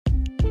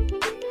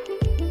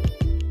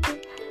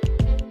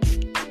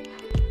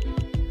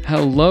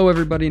Hello,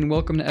 everybody, and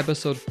welcome to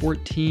episode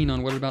 14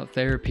 on What About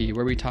Therapy,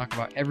 where we talk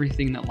about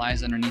everything that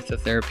lies underneath the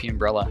therapy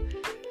umbrella.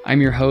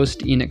 I'm your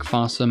host, Enoch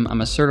Fossum.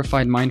 I'm a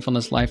certified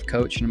mindfulness life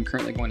coach, and I'm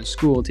currently going to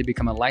school to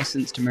become a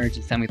licensed marriage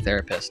and family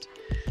therapist.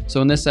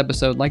 So in this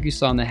episode, like you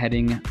saw in the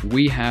heading,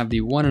 we have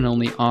the one and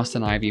only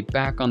Austin Ivy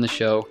back on the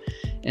show,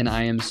 and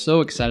I am so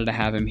excited to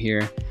have him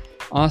here.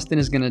 Austin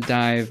is going to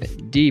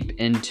dive deep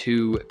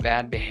into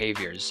bad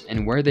behaviors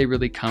and where they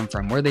really come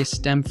from, where they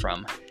stem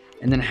from,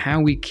 and then how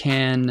we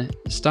can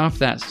stop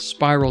that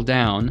spiral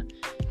down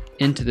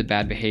into the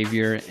bad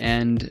behavior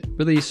and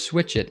really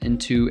switch it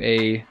into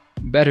a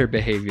better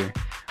behavior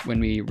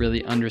when we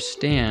really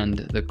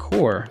understand the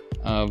core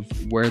of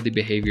where the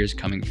behavior is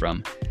coming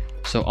from.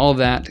 So all of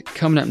that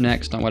coming up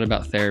next on What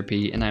About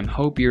Therapy, and I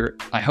hope you're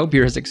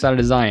as excited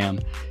as I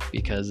am,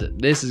 because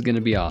this is going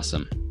to be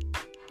awesome.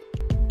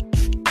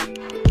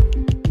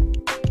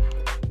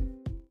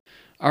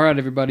 All right,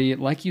 everybody,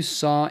 like you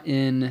saw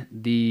in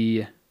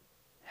the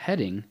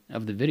heading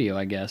of the video,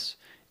 I guess,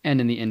 and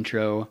in the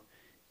intro,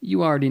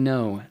 you already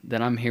know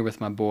that I'm here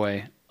with my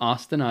boy,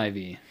 Austin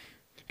Ivy.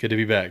 Good to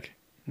be back.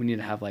 We need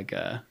to have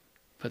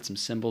put some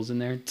symbols in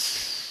there.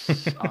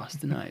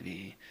 Austin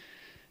Ivy.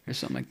 Or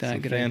something like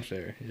that. Some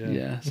fanfare.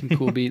 Yeah, some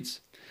cool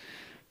beats.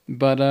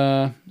 But,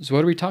 so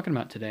what are we talking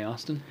about today,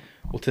 Austin?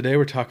 Well, today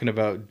we're talking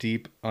about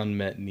deep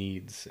unmet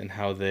needs and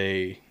how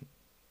they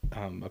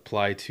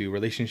apply to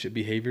relationship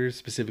behaviors,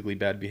 specifically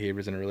bad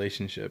behaviors in a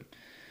relationship,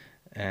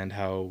 and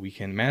how we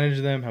can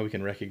manage them, how we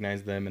can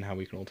recognize them, and how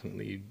we can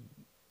ultimately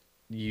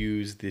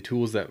use the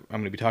tools that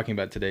I'm going to be talking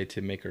about today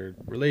to make our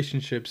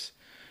relationships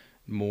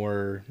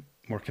more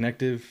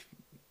connective,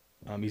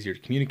 easier to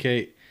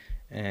communicate,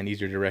 and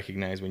easier to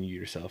recognize when you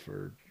yourself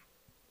are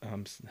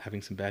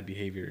having some bad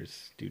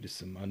behaviors due to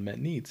some unmet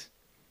needs.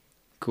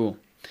 Cool.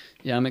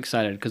 Yeah, I'm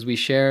excited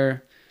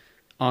because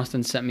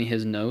Austin sent me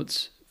his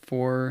notes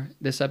for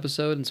this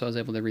episode, and so I was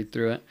able to read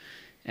through it.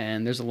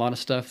 And there's a lot of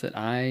stuff that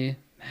I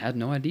had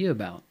no idea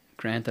about.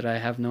 Granted, I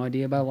have no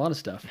idea about a lot of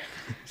stuff.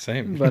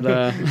 Same. But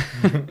I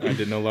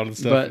didn't know a lot of the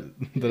stuff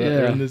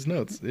are in his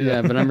notes.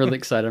 Yeah, but I'm really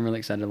excited. I'm really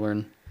excited to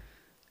learn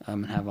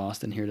and have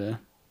Austin here to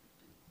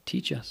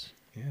teach us.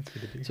 Yeah, it's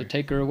good to be here. So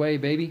take her away,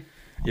 baby.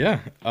 Yeah.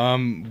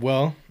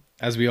 Well,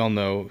 as we all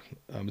know,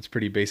 it's a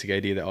pretty basic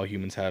idea that all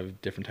humans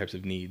have different types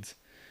of needs,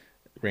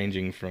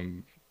 ranging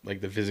from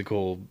like the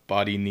physical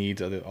body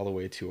needs all the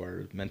way to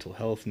our mental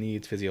health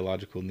needs,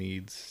 physiological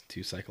needs,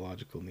 to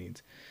psychological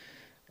needs.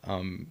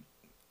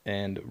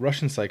 And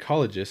Russian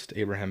psychologist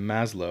Abraham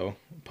Maslow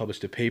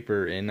published a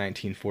paper in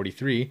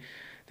 1943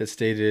 that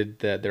stated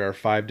that there are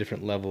 5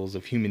 different levels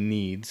of human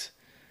needs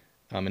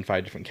in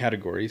 5 different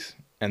categories,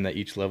 and that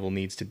each level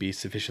needs to be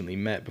sufficiently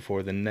met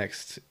before the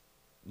next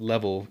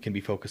level can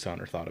be focused on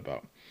or thought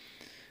about.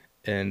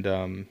 And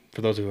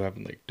for those who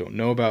don't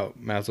know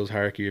about Maslow's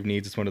hierarchy of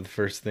needs, it's one of the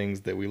first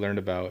things that we learned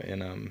about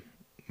in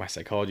my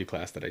psychology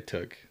class that I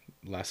took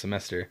last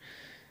semester.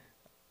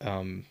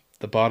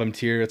 The bottom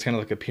tier, it's kind of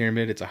like a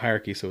pyramid. It's a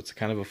hierarchy, so it's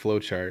kind of a flow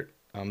chart.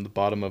 The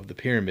bottom of the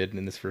pyramid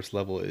in this first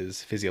level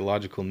is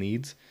physiological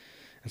needs.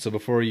 And so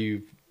before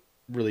you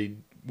really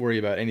worry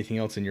about anything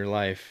else in your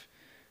life,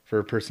 for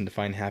a person to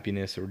find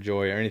happiness or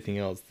joy or anything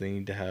else, they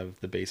need to have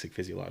the basic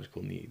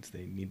physiological needs.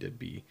 They need to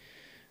be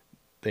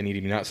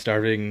not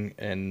starving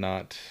and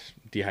not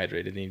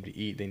dehydrated. They need to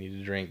eat. They need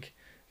to drink.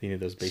 They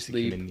need those basic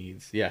human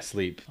needs. Yeah,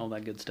 sleep. All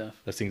that good stuff.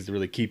 Those things that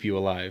really keep you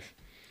alive.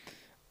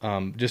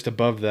 Just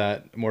above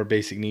that, more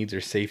basic needs are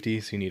safety.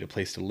 So you need a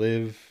place to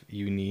live.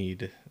 You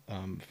need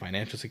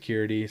financial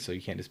security. So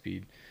you can't just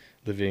be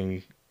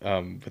living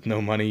with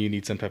no money. You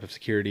need some type of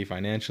security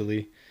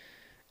financially.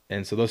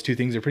 And so those 2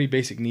 things are pretty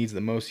basic needs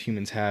that most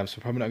humans have. So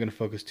we're probably not going to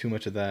focus too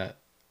much of that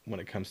when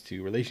it comes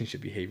to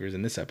relationship behaviors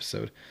in this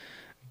episode.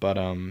 But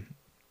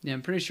yeah,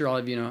 I'm pretty sure all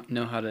of you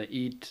know how to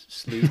eat,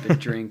 sleep, and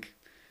drink,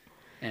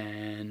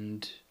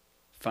 and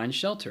find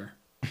shelter.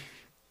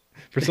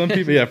 For some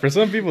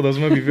people, those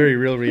might be very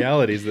real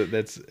realities.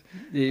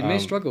 You may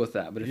struggle with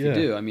that, but if you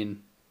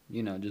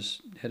do,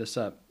 just hit us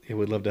up. He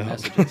would love to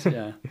help. Messages,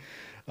 yeah.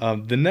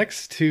 The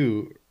next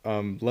 2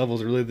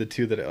 levels are really the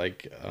 2 that I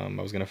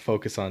was going to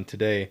focus on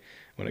today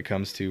when it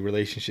comes to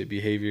relationship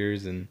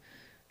behaviors and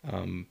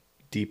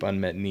deep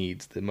unmet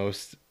needs. The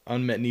most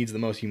unmet needs that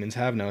most humans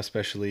have now,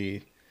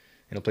 especially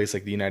in a place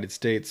like the United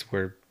States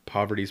where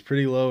poverty is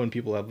pretty low and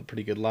people have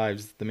pretty good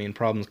lives, the main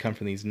problems come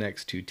from these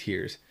next 2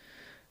 tiers.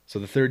 So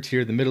the third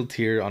tier, the middle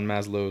tier on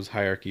Maslow's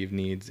hierarchy of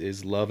needs,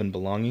 is love and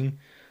belonging.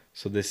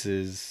 So this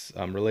is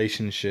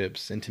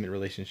relationships, intimate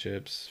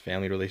relationships,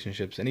 family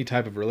relationships, any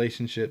type of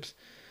relationships.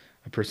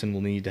 A person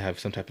will need to have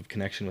some type of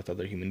connection with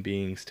other human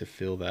beings to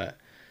fulfill that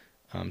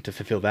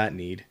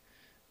need.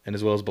 And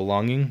as well as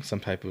belonging, some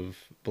type of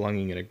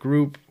belonging in a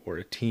group or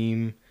a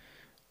team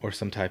or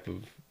some type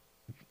of,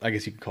 I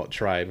guess you could call it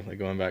tribe, like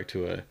going back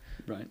to a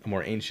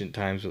more ancient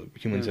times.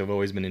 Humans have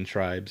always been in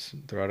tribes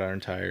throughout our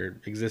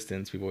entire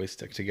existence. We've always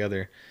stuck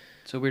together.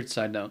 So weird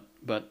side note,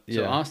 but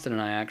so Austin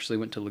and I actually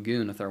went to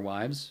Lagoon with our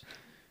wives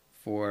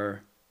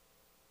for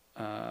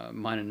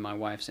mine and my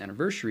wife's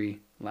anniversary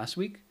last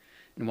week,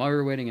 And while we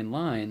were waiting in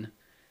line,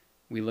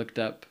 we looked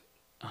up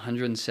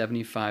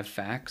 175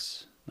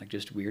 facts, like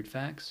just weird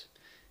facts.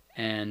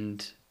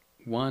 And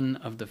one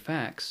of the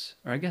facts,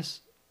 or I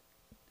guess,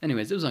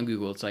 anyways, it was on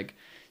Google. It's like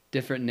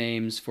different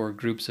names for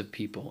groups of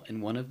people,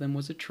 and one of them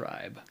was a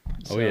tribe.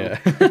 Oh, yeah.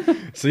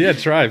 So, yeah,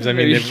 tribes. I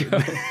mean,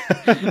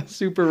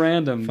 super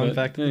random. Fun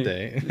fact of the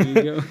day. There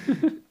you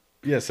go.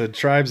 Yeah, so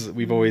tribes,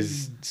 we've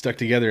always stuck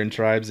together in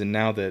tribes, and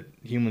now that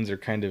humans are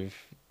kind of,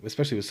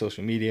 especially with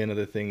social media and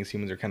other things,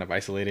 humans are kind of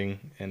isolating,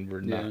 and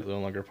we're no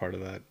longer part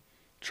of that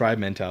tribe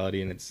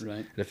mentality, and it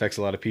affects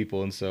a lot of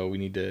people, and so we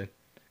need to,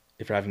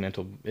 if you're having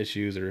mental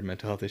issues or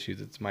mental health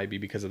issues, it might be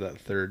because of that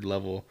third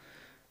level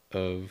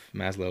of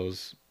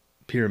Maslow's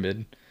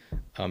pyramid.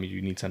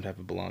 You need some type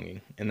of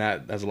belonging, and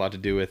that has a lot to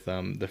do with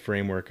the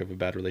framework of a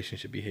bad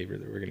relationship behavior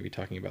that we're going to be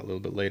talking about a little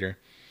bit later.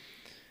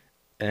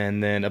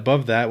 And then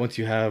above that, once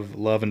you have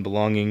love and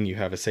belonging, you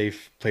have a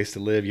safe place to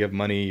live, you have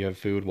money, you have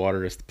food,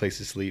 water, a place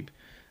to sleep.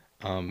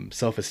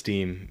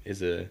 Self-esteem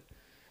is a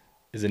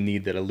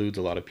need that eludes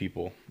a lot of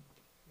people.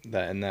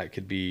 That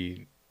could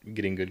be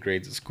getting good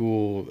grades at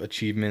school,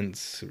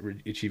 achievements,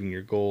 achieving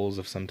your goals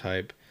of some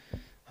type,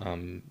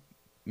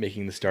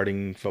 making the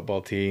starting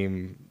football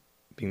team,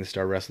 being the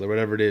star wrestler,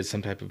 whatever it is,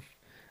 some type of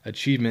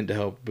achievement to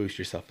help boost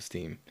your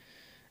self-esteem.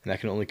 And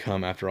that can only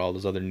come after all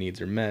those other needs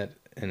are met.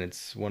 And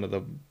it's one of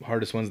the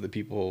hardest ones that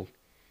people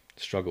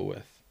struggle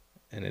with.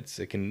 And it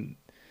can,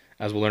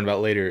 as we'll learn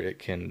about later, it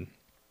can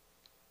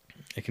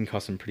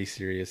cause some pretty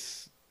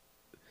serious,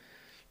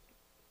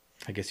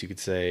 I guess you could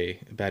say,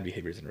 bad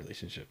behaviors in a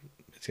relationship.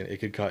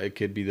 It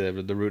could be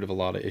the root of a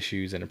lot of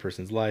issues in a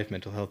person's life,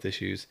 mental health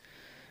issues.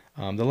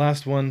 The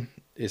last one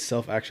is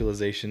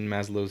self-actualization,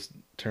 Maslow's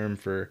term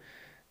for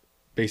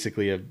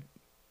basically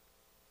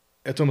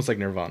it's almost like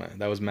nirvana.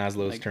 That was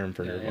Maslow's term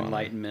for nirvana.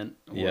 Enlightenment,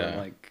 or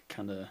like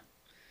kind of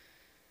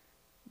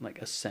like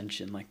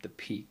ascension, like the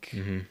peak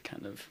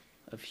kind of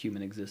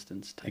human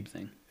existence type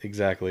thing.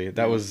 Exactly.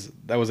 That was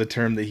a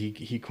term that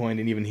he coined,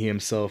 and even he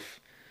himself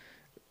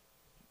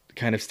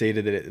kind of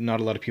stated that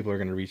not a lot of people are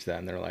going to reach that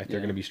in their life. They're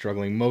going to be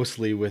struggling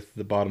mostly with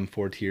the bottom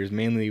 4 tiers,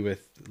 mainly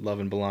with love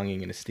and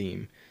belonging and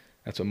esteem.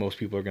 That's what most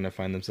people are going to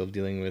find themselves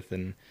dealing with.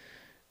 And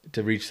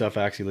to reach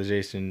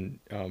self-actualization,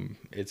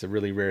 it's a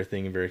really rare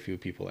thing, and very few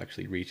people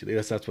actually reach it.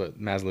 That's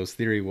what Maslow's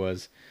theory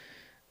was.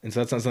 And so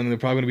that's not something we're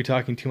probably going to be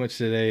talking too much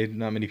today.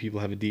 Not many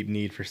people have a deep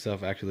need for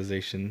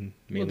self-actualization.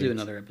 We'll do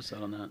another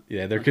episode on that.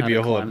 Yeah, there could be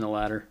a whole... How to climb the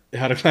ladder.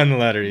 How to climb the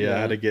ladder, yeah.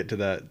 How to get to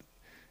that...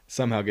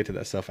 Somehow get to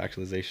that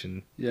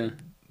self-actualization. Yeah.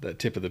 The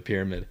tip of the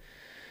pyramid.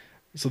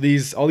 So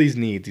all these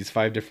needs, these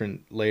 5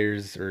 different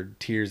layers or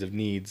tiers of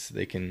needs,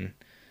 they can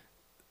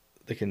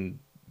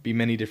be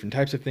many different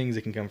types of things.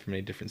 They can come from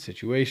many different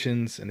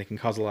situations, and they can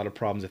cause a lot of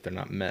problems if they're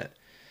not met.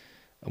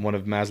 One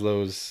of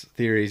Maslow's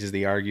theories is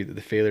they argue that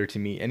the failure to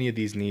meet any of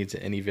these needs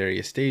at any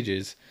various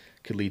stages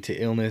could lead to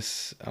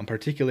illness,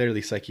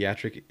 particularly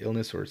psychiatric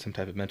illness or some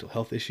type of mental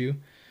health issue.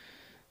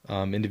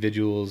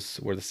 Individuals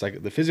where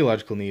the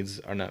physiological needs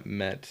are not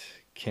met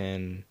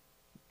can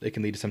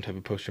lead to some type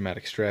of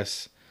post-traumatic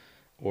stress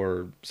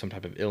or some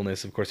type of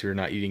illness. Of course, if you're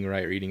not eating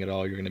right or eating at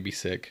all, you're going to be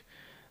sick.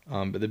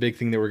 But the big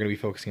thing that we're going to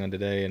be focusing on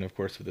today, and of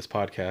course with this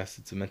podcast,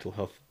 it's a mental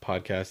health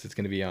podcast. It's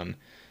going to be on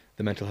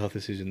the mental health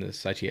issues and the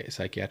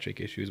psychiatric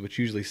issues, which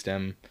usually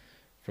stem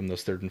from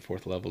those 3rd and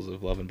 4th levels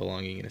of love and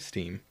belonging and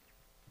esteem.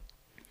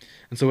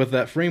 And so with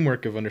that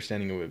framework of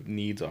understanding what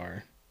needs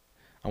are,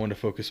 I want to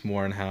focus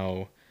more on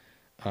how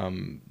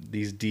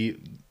these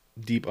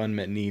deep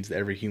unmet needs that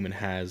every human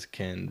has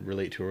can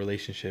relate to a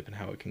relationship, and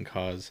how it can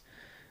cause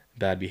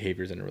bad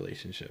behaviors in a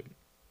relationship.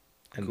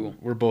 And cool.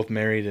 We're both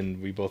married,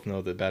 and we both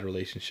know that bad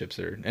relationships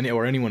or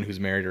anyone who's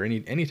married, or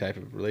any type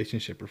of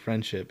relationship or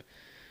friendship.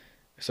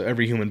 So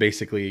every human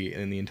basically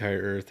in the entire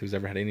earth who's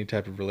ever had any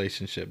type of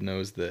relationship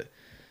knows that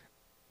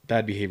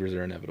bad behaviors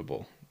are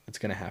inevitable. It's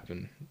going to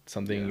happen.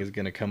 Something is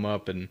going to come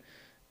up, and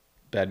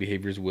bad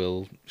behaviors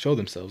will show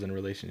themselves in a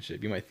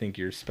relationship. You might think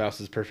your spouse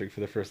is perfect for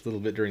the first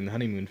little bit during the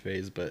honeymoon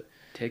phase, but...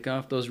 Take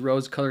off those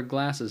rose-colored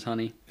glasses,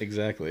 honey.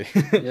 Exactly.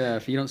 Yeah,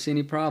 if you don't see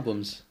any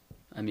problems,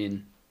 I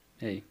mean,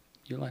 hey,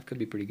 your life could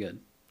be pretty good,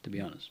 to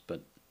be honest.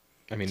 But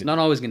I mean, it's not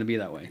always going to be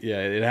that way.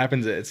 Yeah, it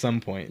happens at some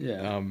point.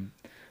 Yeah.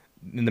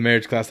 In the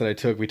marriage class that I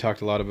took, we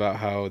talked a lot about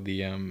how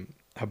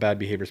how bad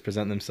behaviors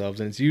present themselves,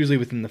 and it's usually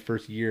within the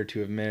first year or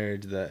 2 of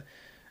marriage that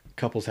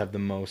couples have the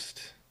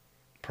most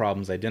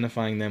problems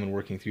identifying them and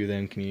working through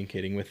them,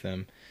 communicating with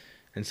them.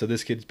 And so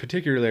this could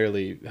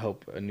particularly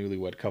help a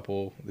newlywed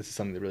couple. This is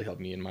something that really helped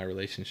me in my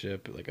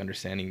relationship, like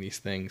understanding these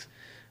things.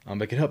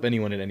 But it can help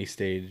anyone at any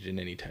stage in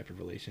any type of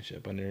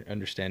relationship,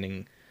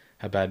 understanding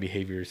how bad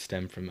behaviors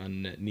stem from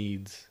unmet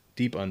needs,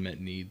 deep unmet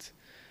needs.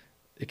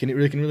 It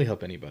really can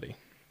help anybody.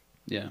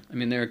 Yeah, I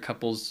mean, there are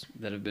couples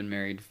that have been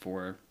married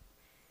for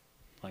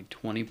like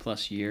 20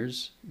 plus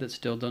years that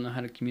still don't know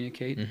how to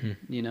communicate,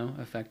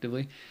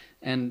 effectively.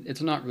 And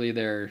it's not really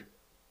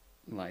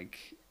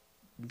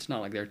it's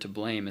not like they're to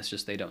blame. It's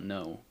just they don't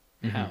know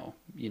how,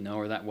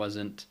 or that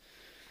wasn't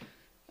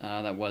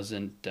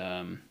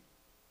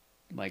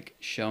like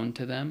shown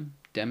to them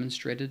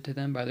demonstrated to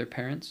them by their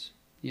parents,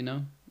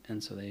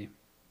 and so they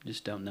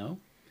just don't know.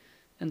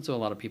 And so a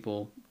lot of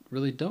people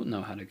really don't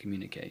know how to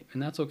communicate,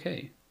 and that's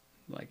okay.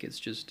 Like, it's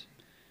just,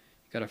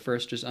 you gotta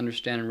first just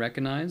understand and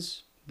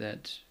recognize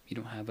that you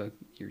don't have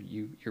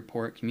you're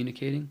poor at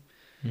communicating,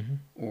 Mm-hmm.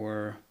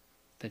 or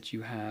that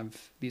you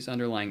have these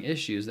underlying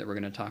issues that we're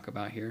going to talk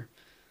about here,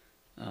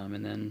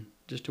 and then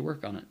just to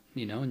work on it,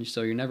 And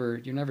so you're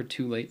never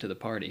too late to the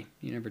party.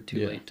 You're never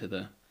too late to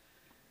the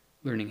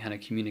learning how to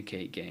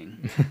communicate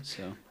gang.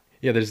 So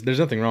yeah, there's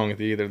nothing wrong with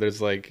it either.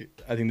 There's like,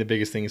 I think the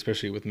biggest thing,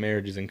 especially with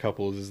marriages and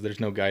couples, is there's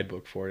no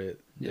guidebook for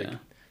it. yeah, Like,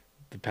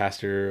 the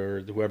pastor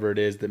or whoever it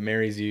is that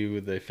marries you,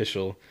 the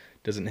official,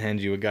 doesn't hand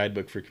you a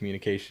guidebook for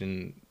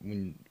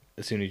communication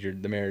as soon as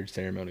the marriage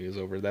ceremony is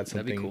over. That's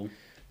something that'd be cool.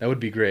 that would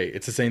be great.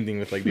 It's the same thing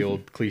with like the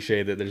old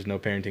cliche that there's no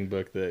parenting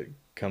book that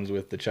comes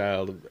with the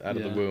child out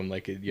of the womb.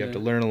 Like, you have to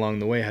learn along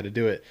the way how to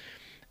do it.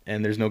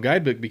 And there's no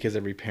guidebook because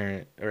every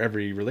parent or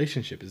every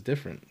relationship is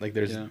different. Like,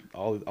 there's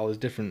all this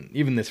different,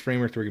 even this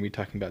framework that we're going to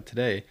be talking about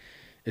today,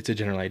 it's a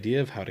general idea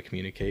of how to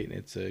communicate. And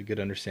it's a good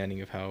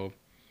understanding of how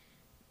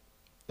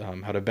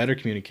to better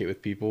communicate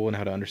with people and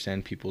how to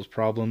understand people's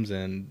problems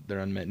and their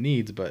unmet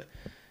needs. But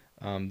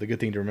the good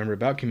thing to remember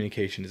about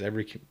communication is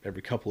every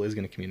couple is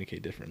going to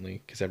communicate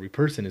differently, because every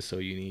person is so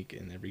unique,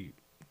 and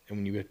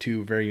when you have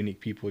two very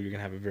unique people, you're going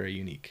to have a very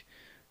unique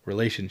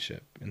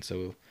relationship. And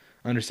so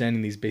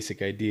understanding these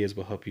basic ideas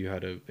will help you how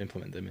to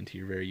implement them into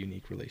your very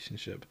unique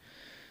relationship.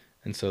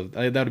 And so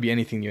that would be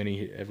anything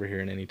you ever hear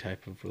in any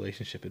type of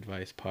relationship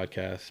advice,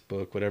 podcast,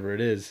 book, whatever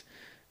it is,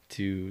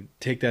 to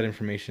take that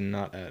information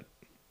not at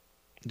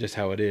just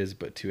how it is,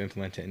 but to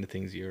implement it into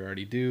things you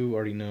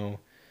already know,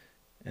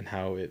 and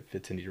how it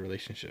fits into your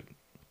relationship.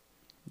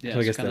 Yeah, so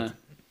I guess that's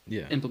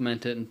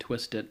implement it and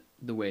twist it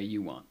the way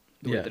you want,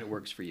 the way that it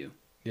works for you.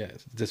 Yeah,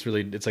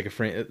 it's like a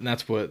frame, and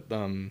that's what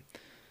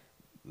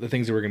the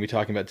things that we're going to be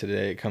talking about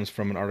today. It comes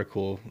from an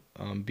article,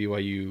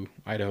 BYU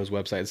Idaho's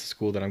website. It's the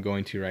school that I'm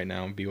going to right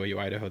now, BYU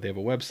Idaho. They have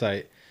a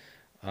website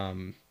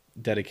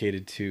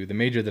dedicated to the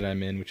major that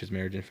I'm in, which is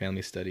marriage and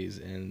family studies,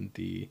 and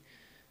the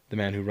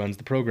man who runs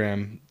the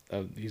program,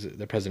 he's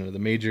the president of the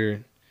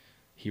major.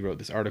 He wrote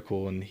this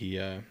article, and he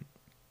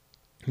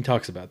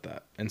talks about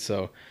that. And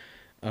so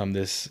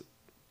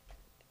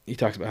he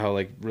talks about how,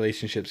 like,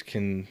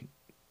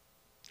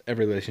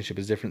 every relationship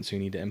is different, so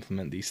you need to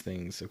implement these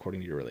things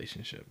according to your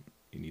relationship.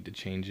 You need to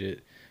change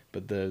it.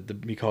 But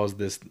he calls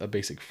this a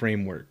basic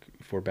framework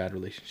for bad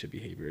relationship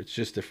behavior. It's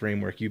just a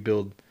framework you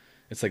build.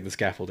 It's like the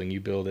scaffolding.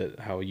 You build it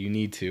how you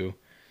need to,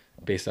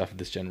 based off of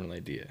this general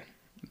idea.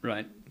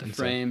 Right. The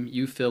frame,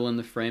 you fill in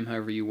the frame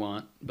however you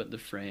want, but the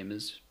frame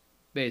is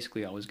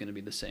basically always going to be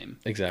the same.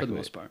 Exactly. For the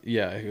most part.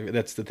 Yeah,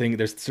 that's the thing.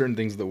 There's certain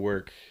things that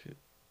work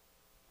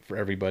for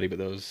everybody, but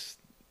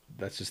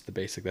that's just the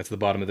basic. That's the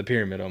bottom of the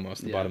pyramid,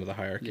 almost the bottom of the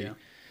hierarchy. Yeah.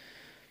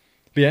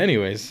 But yeah,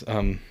 anyways,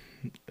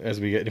 as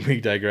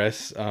we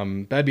digress,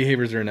 bad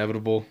behaviors are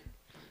inevitable,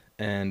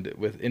 and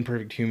with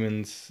imperfect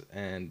humans,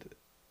 and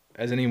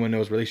as anyone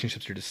knows,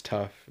 relationships are just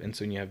tough. And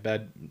so when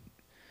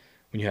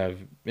you have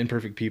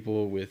imperfect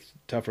people with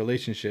tough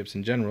relationships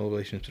in general,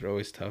 relationships are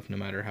always tough, no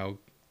matter how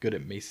good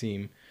it may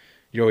seem.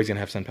 You're always going to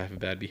have some type of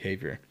bad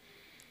behavior.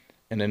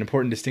 And an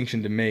important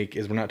distinction to make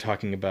is we're not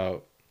talking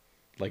about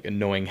like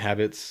annoying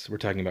habits. We're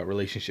talking about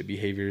relationship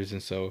behaviors.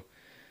 And so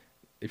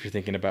if you're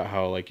thinking about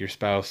how, like, your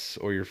spouse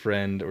or your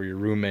friend or your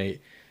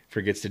roommate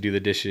forgets to do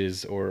the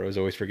dishes, or is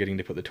always forgetting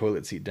to put the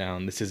toilet seat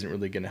down, this isn't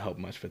really going to help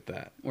much with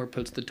that. Or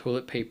puts the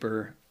toilet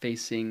paper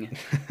facing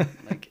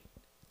like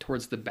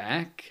towards the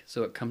back,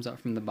 so it comes out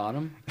from the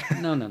bottom.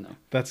 No.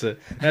 That's an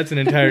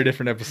entire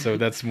different episode.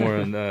 That's more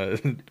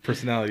on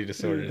personality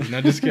disorders.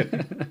 No, just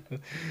kidding.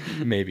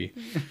 Maybe.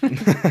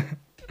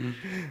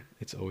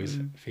 It's always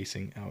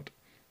facing out.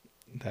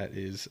 That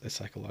is a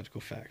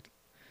psychological fact.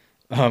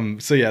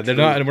 So yeah,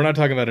 we're not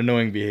talking about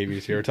annoying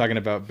behaviors here. We're talking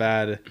about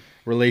bad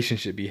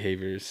relationship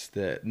behaviors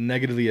that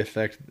negatively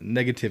affect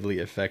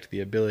the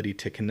ability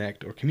to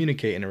connect or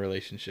communicate in a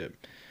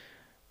relationship.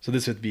 So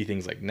this would be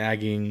things like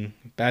nagging,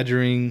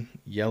 badgering,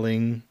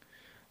 yelling,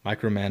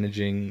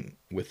 micromanaging,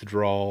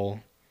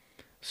 withdrawal,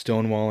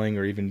 stonewalling,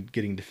 or even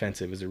getting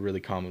defensive is a really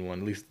common one.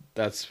 At least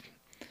that's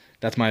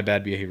my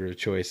bad behavior of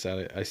choice.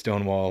 I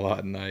stonewall a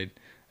lot, and I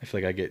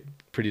feel like I get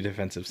pretty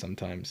defensive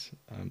sometimes,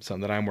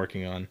 something that I'm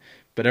working on.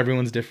 But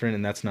everyone's different,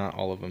 and that's not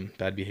all of them.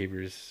 Bad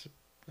behaviors,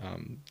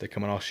 they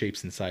come in all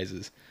shapes and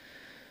sizes.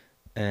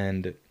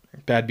 And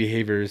bad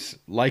behaviors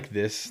like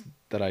this,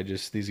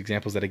 these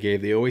examples that I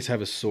gave, they always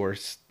have a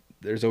source.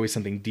 There's always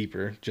something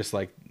deeper, just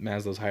like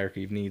Maslow's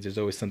hierarchy of needs. There's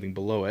always something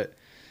below it.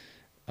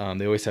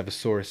 They always have a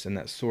source, and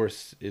that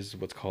source is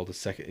what's called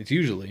it's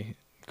usually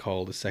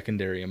called a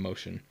secondary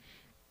emotion.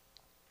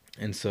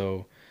 And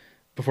so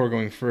before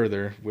going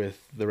further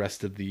with the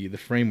rest of the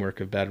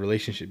framework of bad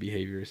relationship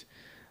behaviors,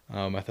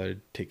 I thought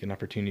I'd take an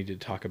opportunity to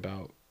talk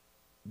about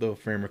the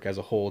framework as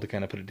a whole, to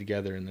kind of put it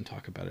together, and then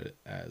talk about it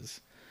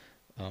as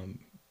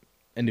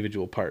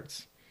individual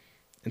parts.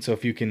 And so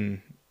if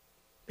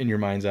in your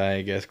mind's eye,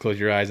 I guess, close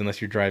your eyes unless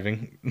you're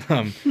driving.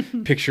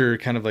 Picture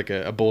kind of like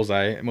a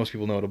bullseye. Most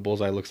people know what a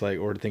bullseye looks like,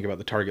 or to think about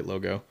the Target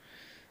logo.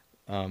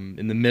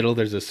 In the middle,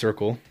 there's a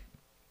circle.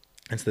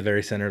 It's the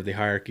very center of the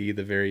hierarchy,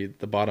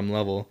 the bottom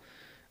level.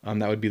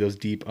 That would be those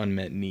deep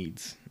unmet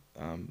needs,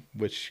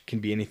 which can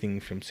be anything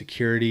from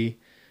security,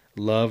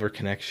 love, or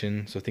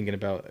connection. So thinking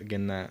about,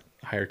 again, that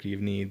hierarchy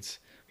of needs,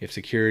 we have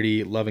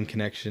security, love and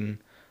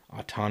connection,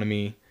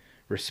 autonomy,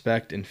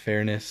 respect and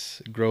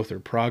fairness, growth or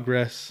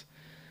progress.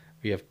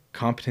 We have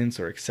competence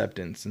or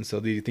acceptance. And so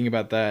the thing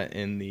about that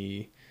in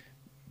the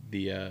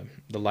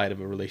light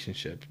of a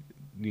relationship,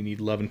 you need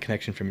love and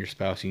connection from your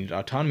spouse. You need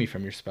autonomy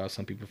from your spouse.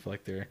 Some people feel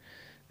like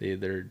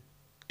they're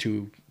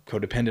too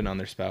codependent on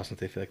their spouse, and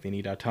they feel like they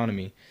need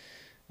autonomy,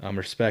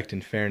 respect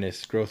and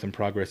fairness, growth and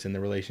progress in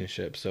the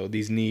relationship. So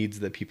these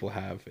needs that people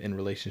have in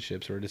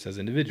relationships or just as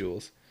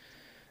individuals.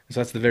 So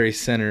that's the very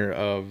center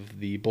of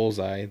the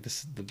bullseye,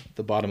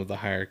 the bottom of the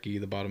hierarchy,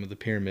 the bottom of the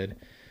pyramid,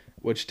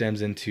 which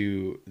stems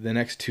into the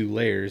next two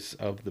layers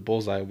of the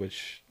bullseye,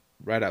 which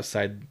right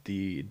outside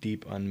the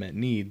deep unmet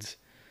needs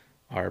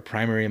are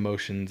primary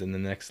emotions, and the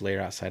next layer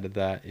outside of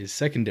that is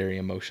secondary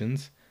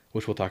emotions,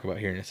 which we'll talk about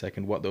here in a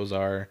second, what those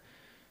are,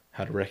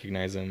 how to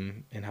recognize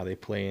them, and how they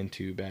play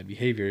into bad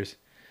behaviors.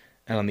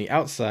 And on the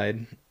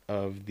outside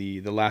of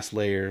the last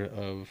layer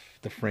of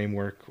the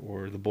framework,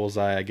 or the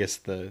bullseye, I guess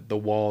the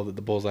wall that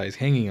the bullseye is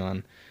hanging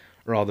on,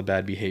 are all the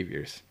bad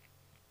behaviors.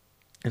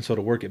 And so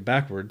to work it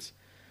backwards,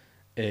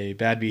 a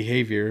bad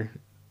behavior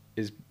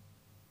is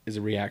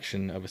a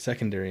reaction of a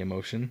secondary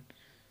emotion.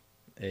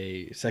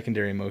 A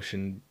secondary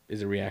emotion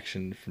is a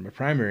reaction from a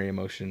primary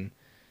emotion,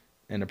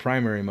 and a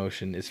primary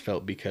emotion is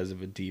felt because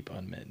of a deep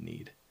unmet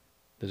need.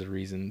 There's a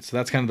reason. So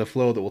that's kind of the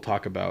flow that we'll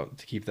talk about,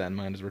 to keep that in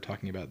mind as we're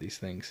talking about these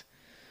things.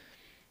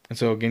 And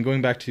so again,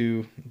 going back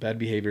to bad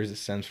behaviors, it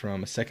stems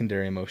from a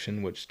secondary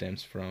emotion, which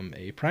stems from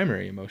a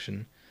primary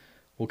emotion.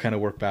 We'll kind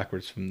of work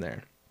backwards from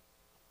there.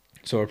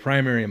 So a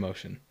primary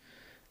emotion.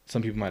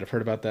 Some people might have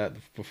heard about that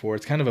before.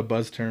 It's kind of a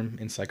buzz term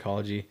in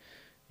psychology.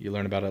 You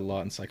learn about it a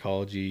lot in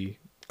psychology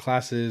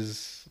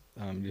classes.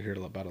 You hear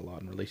about it a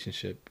lot in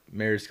relationship,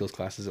 marriage skills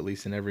classes, at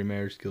least in every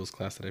marriage skills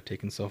class that I've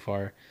taken so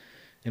far.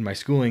 In my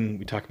schooling,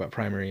 we talk about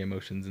primary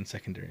emotions and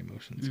secondary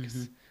emotions,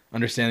 because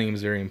understanding them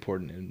is very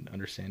important, in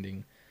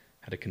understanding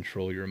how to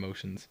control your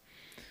emotions.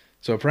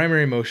 So a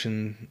primary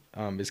emotion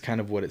is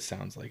kind of what it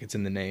sounds like. It's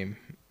in the name.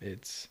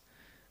 It's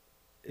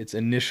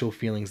initial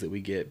feelings that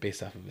we get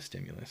based off of a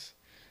stimulus.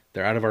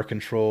 They're out of our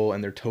control,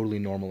 and they're totally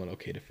normal and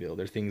okay to feel.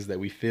 They're things that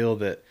we feel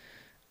that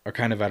are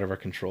kind of out of our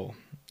control.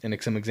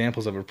 And some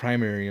examples of a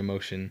primary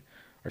emotion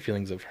are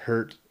feelings of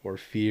hurt or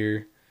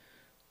fear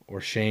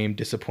or shame,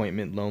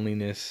 disappointment,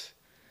 loneliness,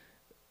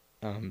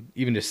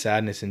 even just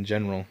sadness in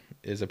general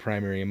is a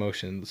primary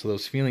emotion. So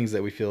those feelings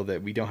that we feel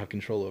that we don't have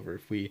control over.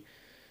 If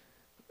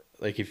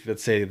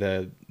let's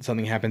say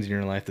something happens in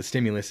your life, the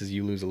stimulus is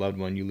you lose a loved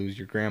one, you lose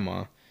your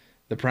grandma.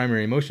 The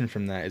primary emotion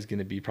from that is going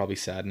to be probably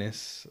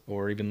sadness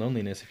or even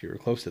loneliness if you were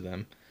close to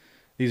them.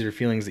 These are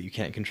feelings that you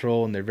can't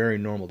control, and they're very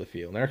normal to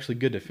feel. They're actually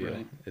good to feel.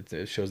 Right.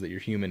 It shows that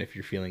you're human if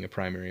you're feeling a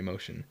primary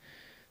emotion.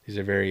 These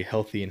are very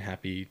healthy and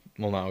happy,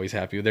 well, not always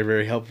happy, but they're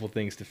very helpful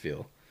things to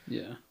feel.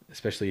 Yeah.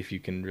 Especially if you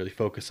can really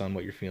focus on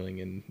what you're feeling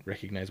and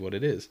recognize what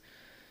it is.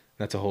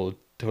 That's a whole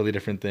totally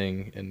different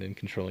thing, and then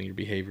controlling your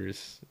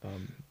behaviors.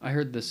 I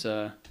heard this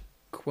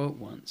quote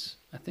once.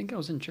 I think I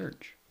was in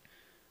church.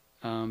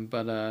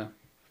 But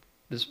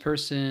this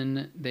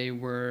person,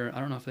 I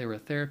don't know if they were a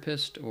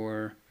therapist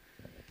or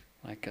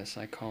like a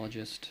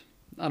psychologist.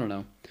 I don't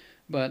know.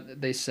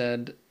 But they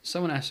said,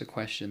 someone asked a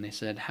question. They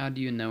said, how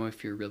do you know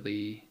if you're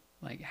really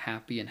like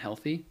happy and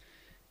healthy?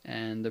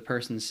 And the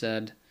person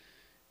said,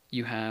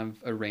 you have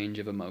a range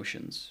of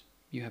emotions.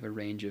 You have a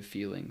range of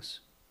feelings,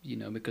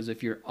 because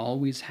if you're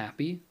always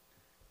happy,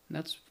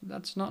 that's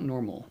not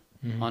normal,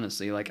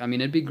 honestly. Like, I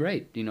mean, it'd be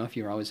great, if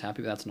you're always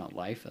happy, but that's not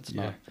life. That's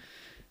not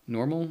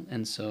normal.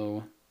 And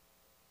so,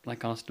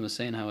 like Austin was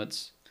saying, how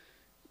it's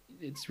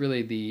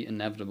really the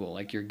inevitable.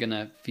 Like, you're going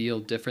to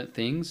feel different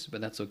things, but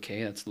that's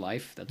okay. That's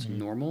life. That's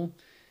normal.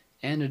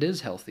 And it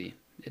is healthy.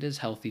 It is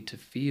healthy to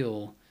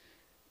feel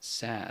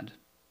sad,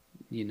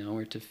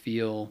 or to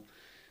feel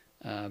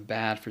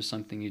bad for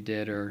something you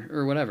did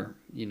or whatever.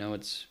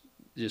 It's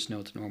just know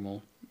it's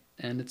normal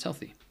and it's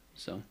healthy.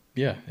 So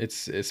yeah,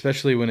 it's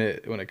especially when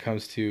it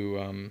comes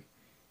to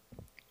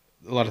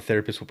a lot of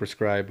therapists will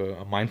prescribe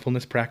a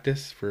mindfulness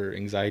practice for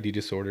anxiety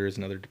disorders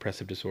and other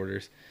depressive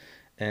disorders,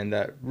 and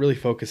that really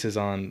focuses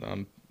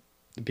on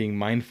being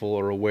mindful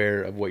or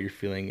aware of what you're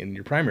feeling in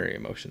your primary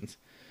emotions.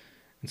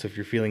 And so if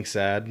you're feeling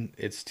sad,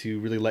 it's to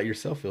really let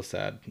yourself feel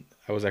sad.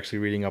 I was actually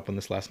reading up on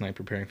this last night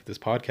preparing for this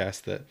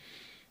podcast that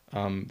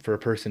for a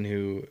person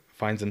who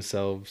finds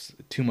themselves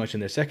too much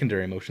in their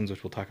secondary emotions,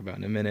 which we'll talk about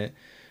in a minute,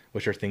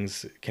 which are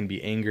things, can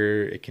be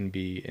anger, it can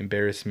be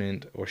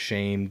embarrassment or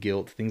shame,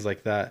 guilt, things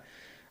like that.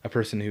 A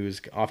person who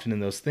is often in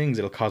those things,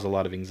 it'll cause a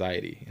lot of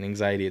anxiety. And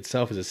anxiety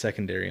itself is a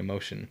secondary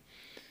emotion.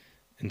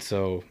 And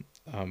so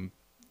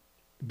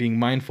being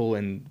mindful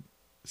and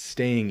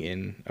staying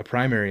in a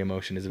primary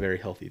emotion is a very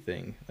healthy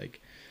thing.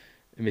 Like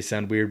it may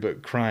sound weird,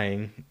 but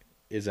crying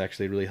is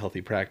actually a really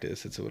healthy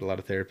practice. It's what a lot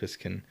of therapists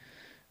can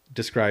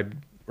describe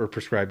or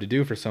prescribe to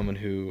do for someone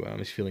who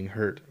is feeling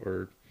hurt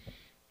or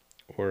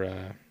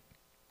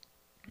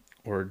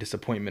or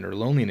disappointment or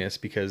loneliness,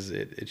 because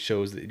it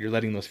shows that you're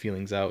letting those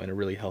feelings out in a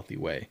really healthy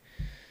way.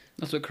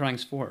 That's what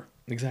crying's for.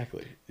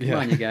 Exactly. Come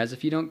on, you guys.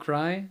 If you don't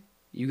cry,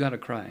 you gotta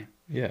cry.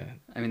 Yeah.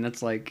 I mean,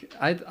 that's like,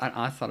 I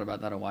thought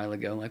about that a while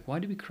ago. Like, why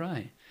do we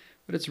cry?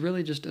 But it's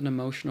really just an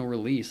emotional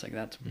release. Like,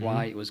 that's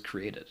why it was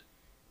created.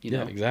 You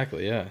know? Yeah,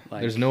 exactly. Yeah.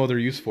 Like, there's no other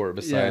use for it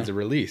besides a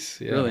release.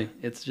 Yeah. Really.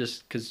 It's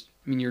just because,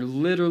 I mean, you're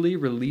literally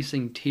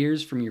releasing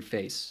tears from your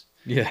face.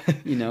 Yeah.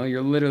 You know,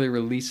 you're literally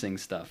releasing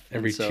stuff.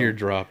 Every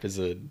teardrop is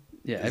a...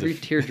 Yeah, every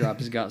teardrop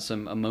has got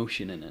some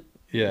emotion in it.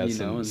 Yeah,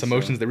 some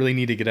emotions that really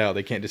need to get out.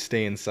 They can't just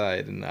stay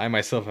inside. And I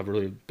myself have a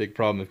really big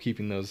problem of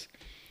keeping those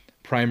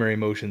primary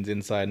emotions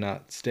inside,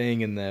 not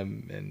staying in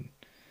them and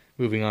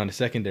moving on to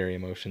secondary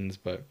emotions.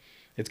 But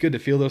it's good to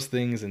feel those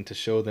things and to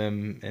show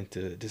them and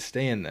to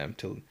stay in them.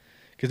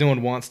 Because no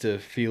one wants to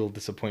feel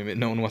disappointment.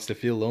 No one wants to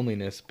feel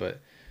loneliness,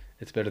 but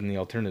it's better than the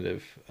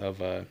alternative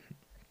of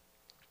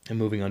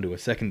moving on to a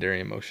secondary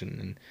emotion.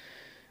 And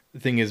the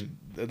thing is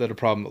that a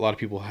problem a lot of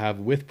people have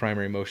with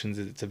primary emotions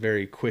is it's a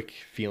very quick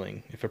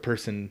feeling. If a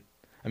person,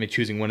 I mean,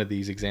 choosing one of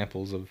these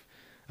examples of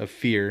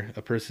fear,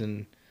 a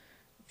person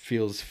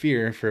feels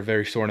fear for a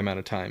very short amount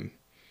of time,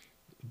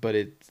 but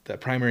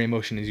that primary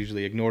emotion is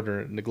usually ignored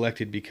or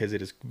neglected because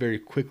it is very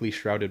quickly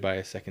shrouded by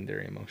a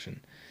secondary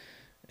emotion.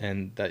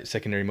 And that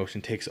secondary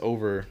emotion takes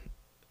over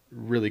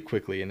really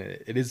quickly. And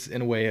it is,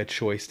 in a way, a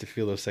choice to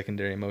feel those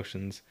secondary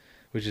emotions,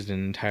 which is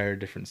an entire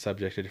different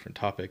subject, a different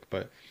topic.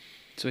 But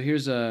so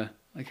here's a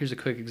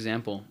quick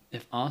example.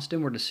 If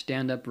Austin were to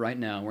stand up right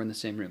now, we're in the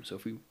same room. So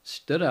if we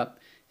stood up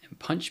and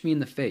punched me in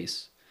the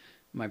face,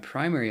 my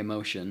primary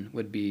emotion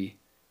would be,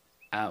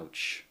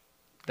 ouch,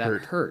 that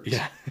hurts.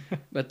 Yeah.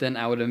 But then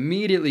I would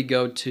immediately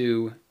go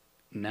to,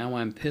 now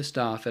I'm pissed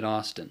off at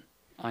Austin.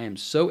 I am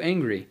so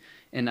angry.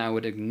 And I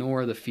would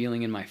ignore the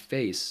feeling in my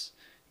face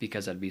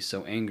because I'd be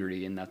so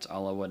angry. And that's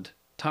all I would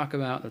talk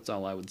about. That's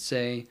all I would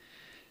say.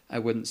 I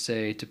wouldn't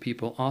say to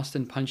people,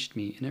 Austin punched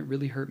me and it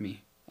really hurt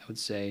me. I would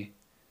say,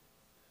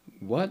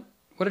 what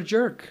a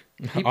jerk.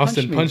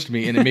 Austin punched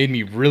me and it made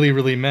me really,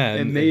 really mad.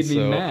 It made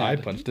me mad. I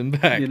punched him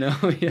back, you know,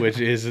 which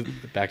is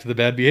back to the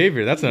bad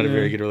behavior. That's not a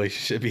very good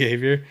relationship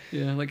behavior.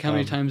 Yeah, like how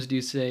many times do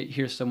you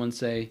hear someone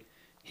say,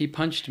 he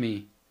punched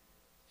me,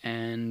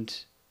 and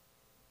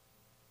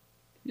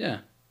yeah,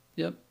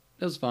 yep,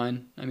 that was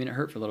fine. I mean, it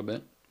hurt for a little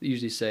bit. They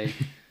usually say,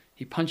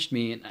 he punched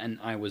me and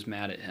I was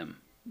mad at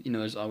him. You know,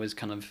 there's always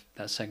kind of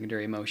that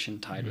secondary emotion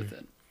tied with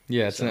it.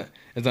 Yeah, it's not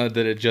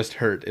that it just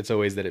hurt. It's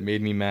always that it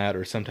made me mad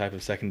or some type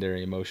of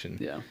secondary emotion.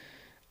 Yeah.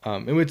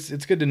 And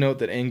it's good to note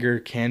that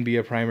anger can be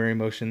a primary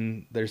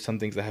emotion. There's some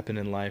things that happen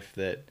in life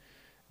that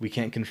we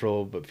can't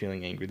control, but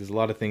feeling angry. There's a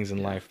lot of things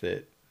in life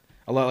that,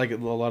 a lot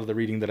of the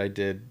reading that I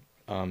did,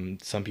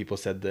 some people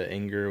said that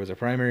anger was a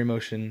primary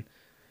emotion.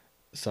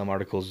 Some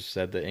articles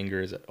said that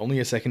anger is only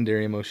a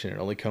secondary emotion. It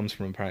only comes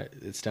from,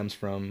 it stems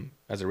from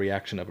as a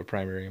reaction of a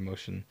primary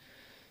emotion.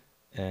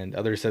 And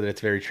others said that it's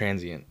very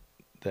transient,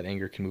 that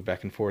anger can move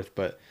back and forth.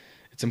 But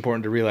it's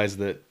important to realize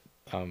that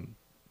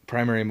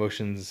primary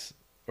emotions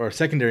or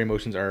secondary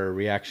emotions are a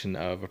reaction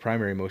of a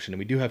primary emotion, and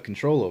we do have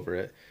control over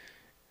it.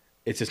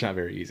 It's just not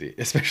very easy,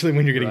 especially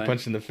when you're getting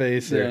punched in the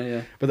face.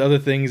 But the other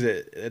things,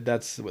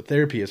 that's what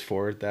therapy is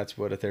for. That's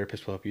what a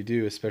therapist will help you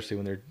do, especially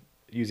when they're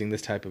using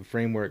this type of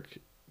framework,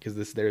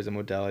 because there's a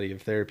modality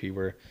of therapy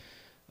where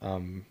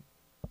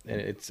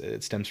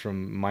it stems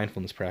from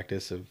mindfulness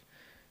practice of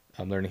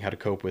learning how to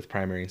cope with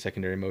primary and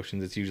secondary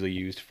emotions. It's usually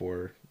used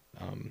for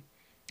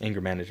anger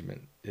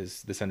management,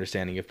 is this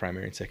understanding of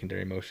primary and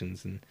secondary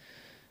emotions. And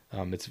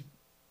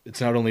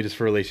it's not only just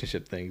for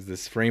relationship things.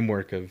 This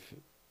framework of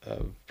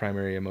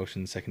primary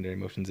emotions, secondary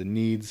emotions, and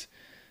needs,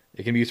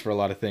 it can be used for a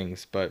lot of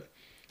things. But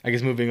I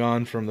guess moving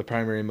on from the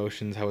primary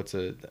emotions, how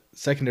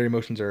secondary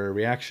emotions are a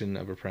reaction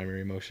of a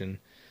primary emotion.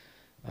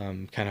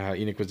 Kind of how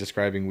Enoch was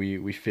describing,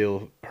 we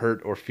feel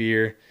hurt or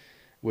fear,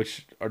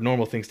 which are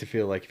normal things to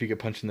feel. Like if you get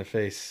punched in the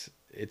face,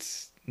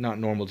 it's not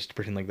normal just to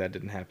pretend like that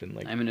didn't happen.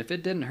 Like, I mean, if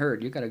it didn't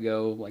hurt, you got to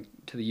go like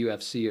to the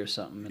UFC or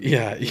something.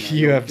 And,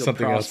 you have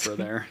something else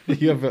there.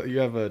 you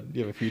have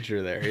a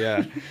future there.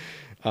 Yeah.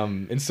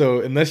 And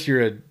so unless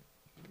you're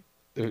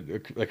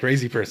a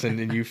crazy person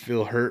and you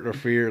feel hurt or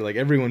fear, like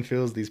everyone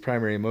feels these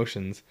primary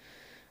emotions.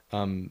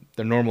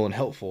 They're normal and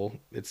helpful.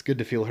 It's good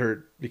to feel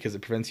hurt because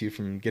it prevents you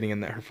from getting in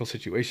that hurtful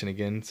situation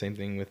again. Same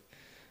thing with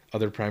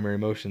other primary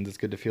emotions. It's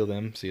good to feel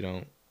them so you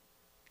don't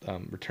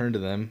return to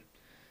them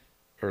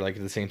or like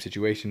the same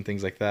situation,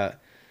 things like that.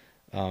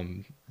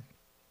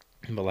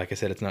 But like I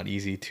said, it's not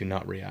easy to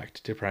not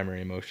react to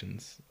primary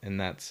emotions. And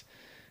that's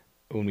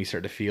when we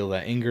start to feel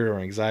that anger or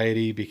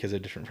anxiety because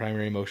of different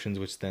primary emotions,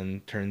 which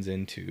then turns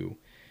into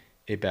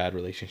a bad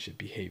relationship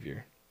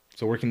behavior.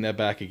 So working that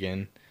back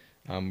again,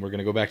 we're going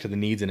to go back to the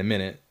needs in a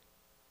minute.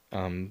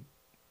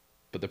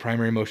 But the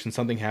primary emotion,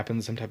 something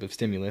happens, some type of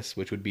stimulus,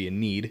 which would be a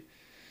need.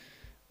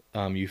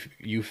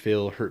 You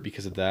feel hurt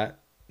because of that.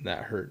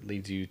 that hurt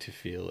leads you to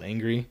feel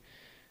angry,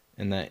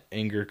 and that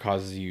anger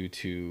causes you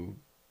to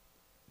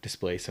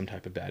display some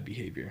type of bad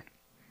behavior.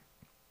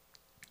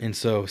 And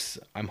so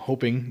I'm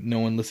hoping no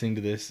one listening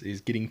to this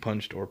is getting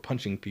punched or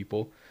punching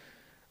people.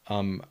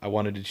 I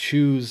wanted to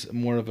choose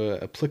more of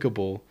a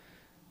applicable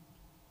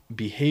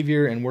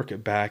behavior and work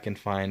it back and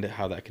find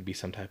how that could be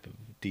some type of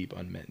deep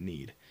unmet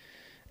need.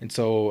 And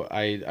so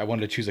I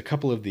wanted to choose a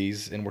couple of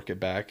these and work it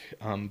back.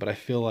 But I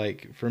feel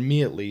like, for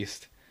me at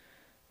least,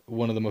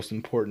 one of the most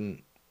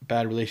important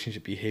bad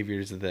relationship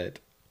behaviors that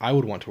I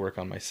would want to work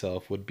on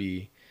myself would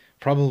be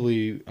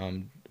probably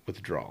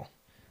withdrawal.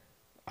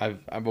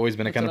 I've always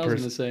been a kind of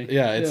person.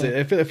 Yeah,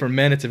 I feel like for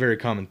men it's a very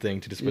common thing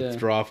to just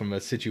withdraw from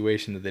a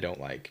situation that they don't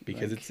like,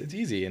 because like, it's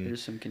easy, and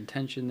there's some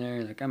contention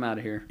there. Like, I'm out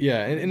of here.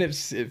 Yeah, and it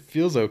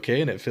feels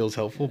okay and it feels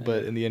helpful,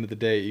 but in the end of the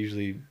day,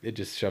 it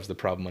just shoves the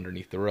problem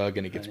underneath the rug,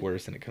 and it gets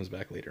worse, and it comes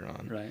back later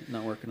on. Right,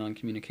 not working on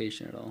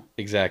communication at all.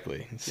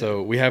 Exactly.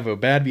 So we have a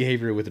bad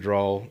behavior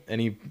withdrawal.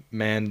 Any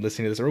man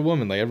listening to this, or a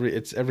woman, like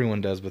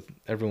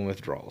everyone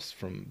withdraws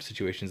from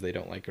situations they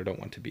don't like or don't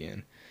want to be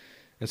in,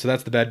 and so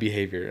that's the bad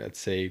behavior. I'd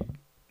say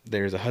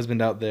there's a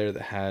husband out there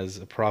that has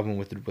a problem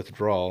with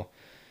withdrawal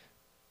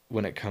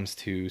when it comes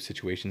to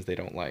situations they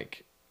don't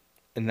like.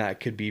 And that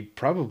could be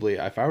probably,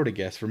 if I were to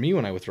guess, for me,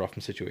 when I withdraw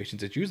from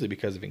situations, it's usually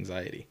because of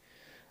anxiety.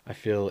 I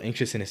feel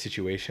anxious in a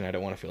situation. I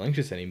don't want to feel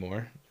anxious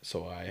anymore.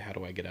 So how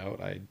do I get out?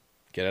 I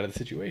get out of the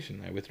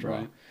situation. I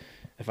withdraw. Right.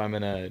 If I'm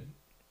in a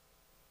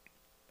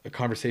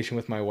conversation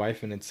with my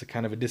wife and it's a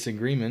kind of a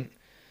disagreement,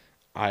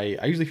 I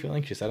usually feel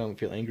anxious. I don't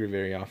feel angry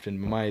very often.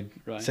 My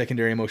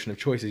secondary emotion of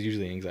choice is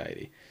usually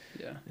anxiety.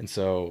 Yeah. And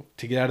so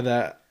to get out of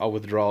that, I'll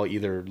withdraw.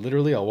 Either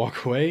literally I'll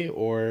walk away,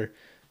 or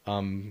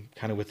kind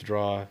of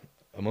withdraw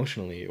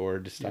emotionally, or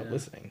just stop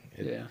listening.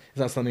 It's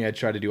not something I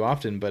try to do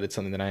often, but it's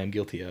something that I am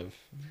guilty of.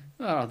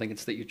 Well, I don't think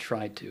it's that you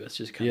tried to. It's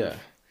just kind of,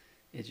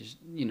 it's just,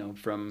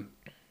 from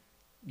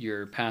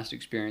your past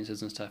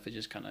experiences and stuff, it's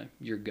just kind of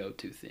your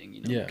go-to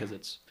thing, because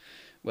it's,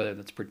 whether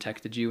that's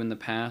protected you in the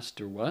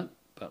past or what,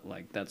 but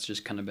like that's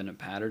just kind of been a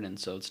pattern. And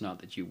so it's not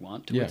that you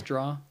want to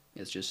withdraw.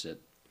 It's just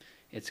that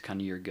it's kind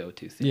of your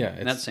go-to thing. Yeah.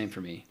 And that's the same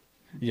for me.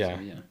 Yeah.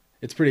 So,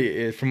 it's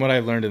pretty, from what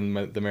I've learned in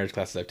the marriage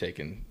classes I've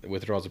taken,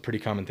 withdrawal is a pretty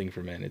common thing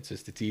for men.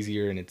 It's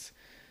easier, and it's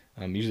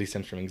usually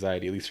stems from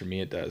anxiety. At least for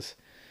me, it does.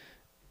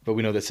 But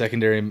we know that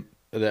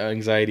the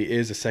anxiety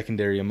is a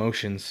secondary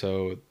emotion.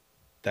 So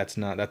that's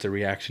a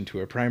reaction to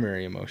a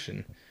primary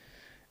emotion.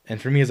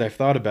 And for me, as I've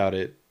thought about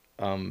it,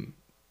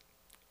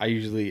 I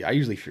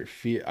usually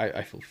fear.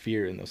 I feel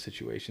fear in those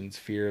situations.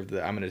 Fear of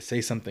I'm going to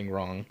say something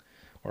wrong,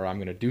 or I'm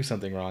going to do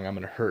something wrong. I'm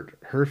going to hurt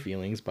her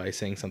feelings by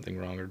saying something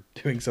wrong or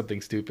doing something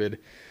stupid.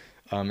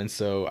 And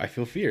so I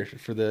feel fear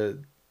for the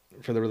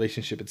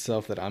relationship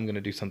itself, that I'm going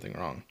to do something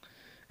wrong.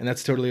 And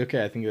that's totally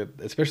okay. I think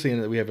that, especially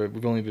in that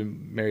we've only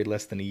been married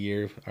less than a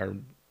year. Our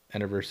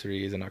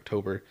anniversary is in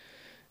October.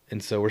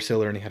 And so we're still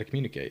learning how to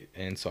communicate.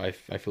 And so I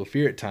feel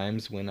fear at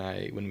times when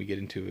we get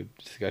into a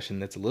discussion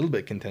that's a little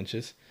bit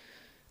contentious.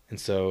 And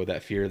so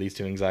that fear leads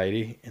to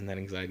anxiety, and that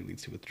anxiety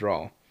leads to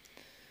withdrawal.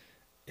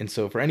 And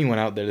so for anyone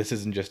out there, this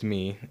isn't just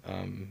me.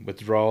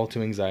 Withdrawal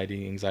to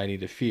anxiety, anxiety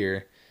to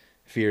fear.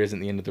 Fear isn't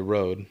the end of the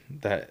road.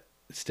 That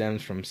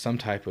stems from some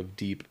type of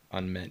deep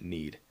unmet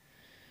need.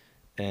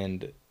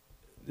 And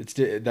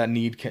that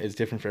need is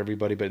different for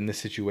everybody, but in this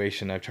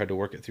situation, I've tried to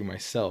work it through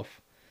myself.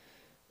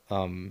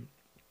 For me,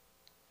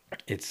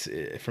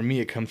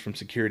 it comes from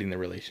security in the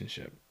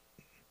relationship.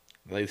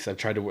 At least I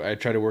try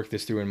to work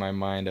this through in my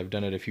mind. I've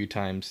done it a few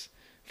times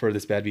for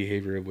this bad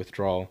behavior of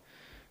withdrawal.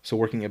 So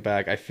working it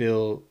back, I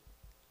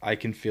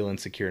can feel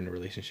insecure in a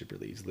relationship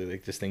really easily.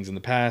 Like just things in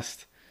the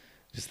past,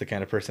 just the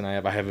kind of person I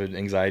have. I have an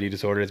anxiety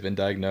disorder. It's been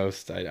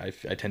diagnosed. I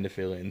tend to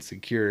feel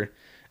insecure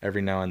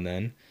every now and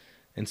then.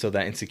 And so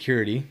that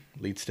insecurity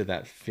leads to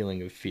that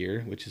feeling of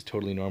fear, which is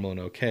totally normal and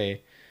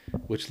okay,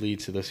 which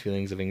leads to those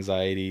feelings of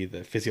anxiety,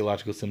 the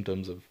physiological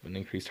symptoms of an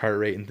increased heart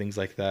rate and things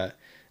like that.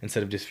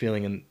 Instead of just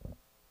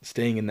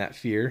staying in that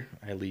fear,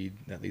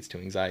 that leads to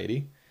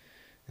anxiety.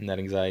 And that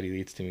anxiety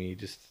leads to me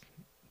just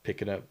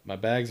picking up my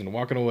bags and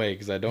walking away,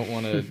 because I don't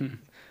want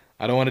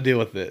to deal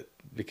with it,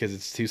 because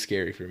it's too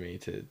scary for me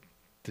to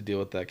deal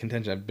with that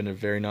contention. I've been a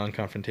very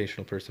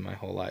non-confrontational person my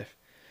whole life.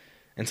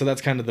 And so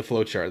that's kind of the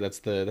flow chart. That's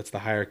the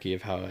hierarchy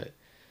of how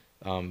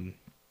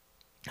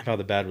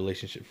the bad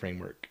relationship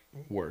framework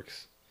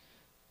works.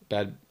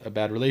 Bad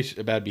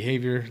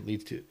behavior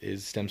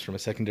stems from a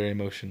secondary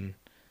emotion,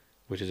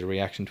 which is a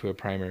reaction to a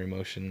primary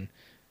emotion,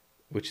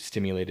 which is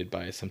stimulated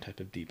by some type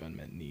of deep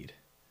unmet need.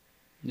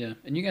 Yeah,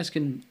 and you guys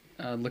can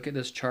look at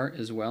this chart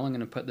as well. I'm going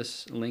to put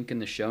this link in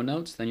the show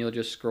notes. Then you'll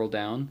just scroll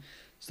down.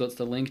 So it's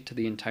the link to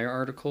the entire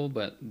article,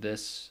 but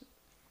this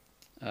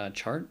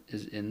chart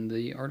is in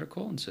the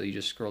article. And so you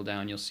just scroll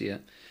down, you'll see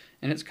it.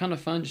 And it's kind of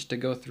fun just to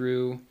go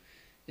through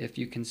if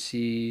you can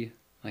see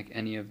like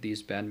any of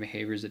these bad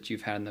behaviors that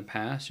you've had in the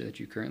past or that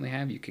you currently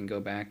have. You can go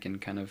back and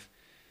kind of,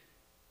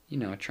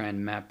 try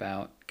and map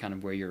out kind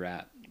of where you're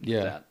at.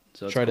 Yeah. That.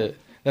 So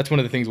that's one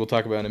of the things we'll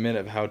talk about in a minute,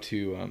 of how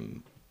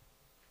to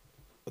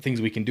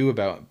things we can do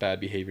about bad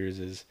behaviors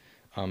is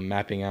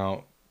mapping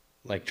out,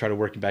 like try to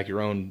work back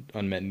your own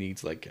unmet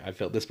needs. Like, I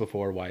felt this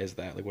before. Why is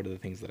that? Like, what are the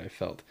things that I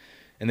felt?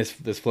 And this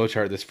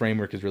flowchart, this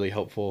framework is really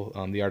helpful.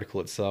 The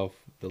article itself,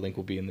 the link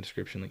will be in the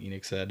description, like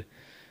Enoch said.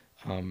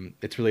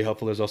 It's really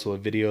helpful. There's also a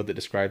video that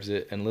describes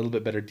it in a little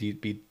bit better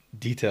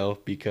detail,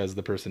 because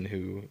the person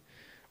who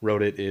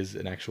wrote it is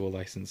an actual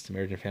licensed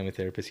marriage and family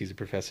therapist. He's a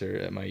professor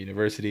at my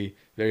university.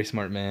 Very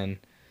smart man.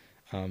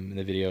 And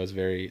the video is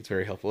it's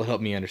very helpful. It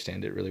helped me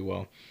understand it really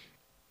well.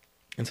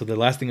 And so the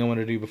last thing I want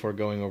to do before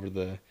going over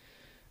the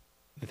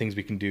things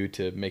we can do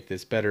to make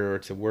this better or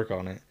to work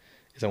on it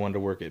is I wanted to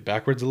work it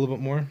backwards a little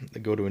bit more,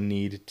 go to a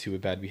need to a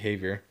bad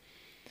behavior.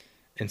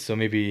 And so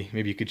maybe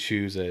you could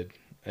choose a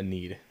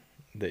need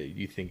that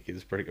you think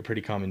is a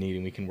pretty common need,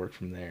 and we can work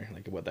from there,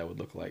 like what that would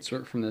look like. Let's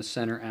work from the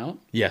center out?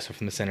 Yeah, so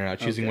from the center out,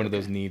 choosing one of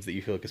those needs that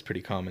you feel like is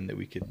pretty common that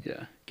we could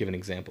give an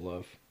example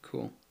of.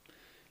 Cool.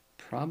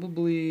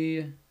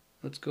 Probably,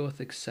 let's go with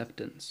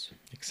acceptance.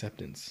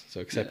 Acceptance. So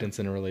acceptance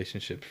in a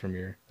relationship, from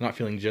your not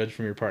feeling judged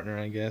from your partner,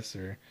 I guess,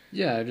 or...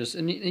 Yeah, just,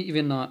 and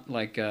even not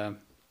like,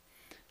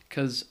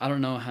 because I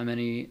don't know how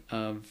many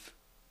of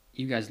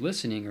you guys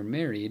listening are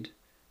married,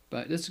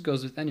 but this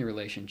goes with any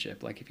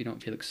relationship. Like, if you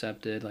don't feel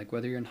accepted, like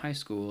whether you're in high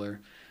school or,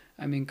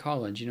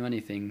 college,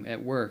 anything,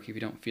 at work, if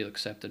you don't feel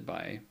accepted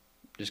by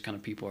just kind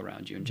of people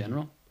around you in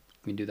general,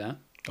 we can do that.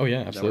 Oh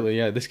yeah, absolutely.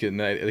 Yeah,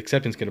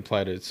 acceptance can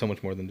apply to so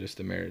much more than just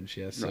a marriage.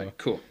 Yes. Yeah, so right.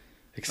 Cool.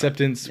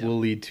 Acceptance will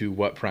lead to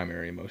what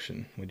primary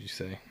emotion, would you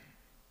say?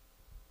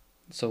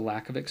 So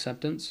lack of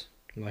acceptance?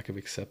 Lack of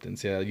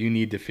acceptance, yeah. You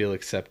need to feel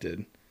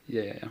accepted.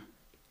 Yeah.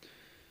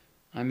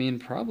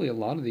 Probably a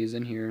lot of these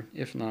in here,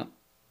 if not,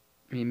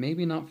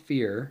 maybe not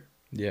fear.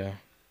 Yeah.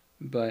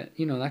 But,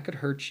 that could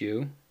hurt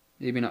you.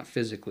 Maybe not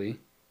physically.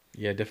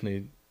 Yeah,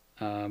 definitely.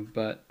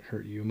 But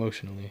hurt you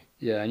emotionally.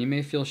 Yeah, and you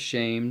may feel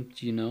shamed,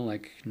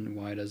 like,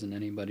 why doesn't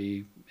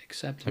anybody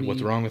accept me?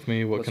 What's wrong with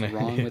me? What's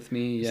wrong with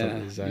me?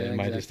 Yeah. Am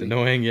I just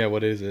annoying? Yeah,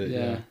 what is it?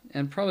 Yeah.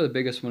 And probably the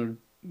biggest one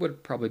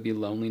would probably be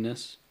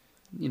loneliness,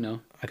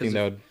 I think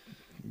that would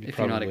be if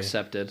you're not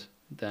accepted,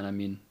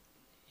 then,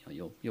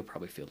 you'll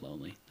probably feel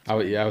lonely. I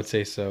would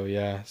say so,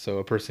 yeah. So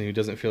a person who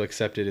doesn't feel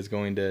accepted is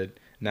going to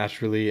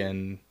naturally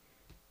and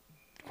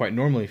quite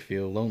normally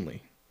feel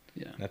lonely.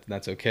 Yeah.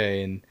 That's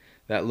okay. And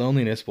that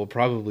loneliness will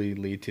probably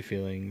lead to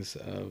feelings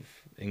of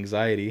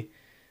anxiety.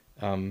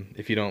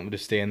 If you don't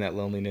just stay in that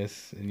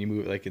loneliness and you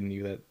move,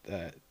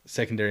 that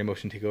secondary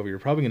emotion take over, you're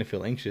probably going to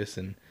feel anxious.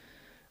 And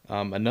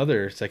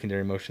another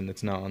secondary emotion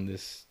that's not on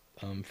this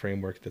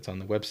framework that's on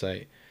the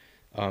website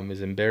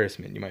is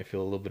embarrassment. You might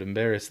feel a little bit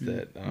embarrassed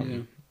that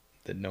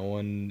no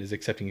one is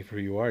accepting you for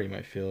who you are. You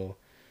might feel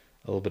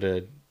a little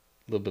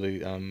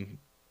bit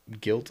of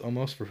guilt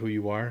almost for who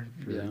you are,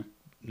 for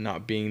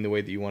not being the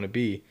way that you want to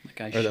be. Like,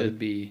 I should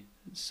be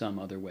some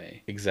other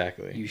way.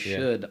 Exactly. You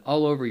should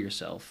all over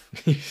yourself.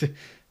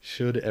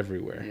 Should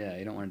everywhere. Yeah,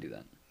 you don't want to do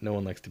that. No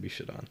one likes to be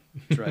shit on.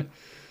 That's right.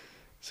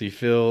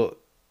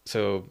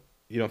 So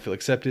you don't feel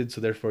accepted,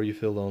 so therefore you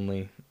feel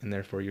lonely, and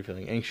therefore you're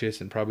feeling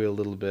anxious and probably a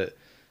little bit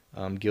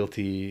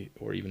guilty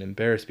or even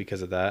embarrassed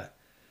because of that,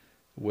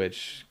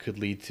 which could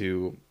lead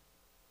to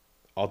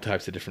all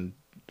types of different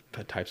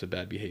types of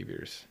bad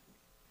behaviors.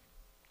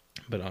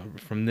 But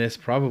from this,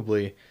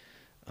 probably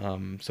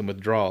some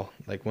withdrawal.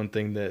 Like, one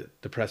thing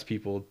that depressed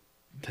people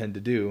tend to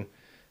do,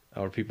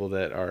 or people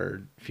that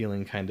are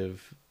feeling kind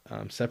of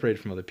separated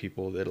from other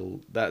people,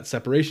 that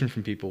separation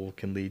from people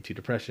can lead to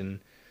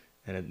depression,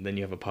 and then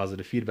you have a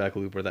positive feedback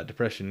loop where that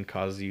depression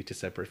causes you to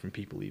separate from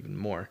people even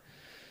more.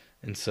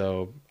 And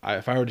so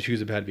if I were to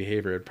choose a bad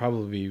behavior, it'd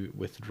probably be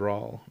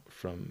withdrawal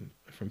from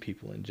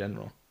people in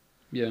general.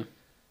 Yeah.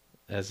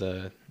 As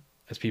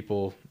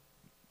people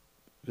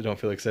that don't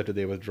feel accepted,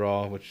 they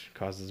withdraw, which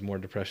causes more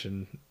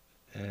depression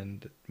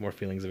and more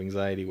feelings of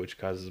anxiety, which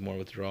causes more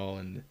withdrawal,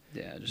 and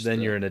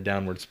then you're in a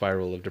downward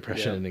spiral of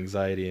depression and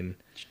anxiety, and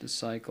just a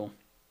cycle.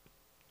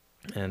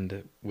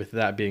 And with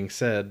that being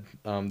said,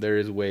 there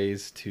is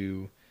ways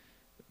to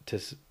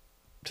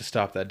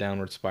stop that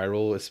downward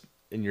spiral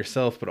in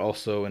yourself, but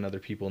also in other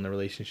people in the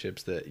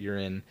relationships that you're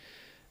in.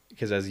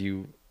 Because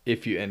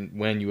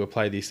when you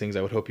apply these things,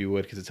 I would hope you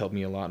would, because it's helped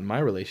me a lot in my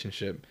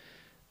relationship.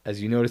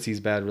 As you notice these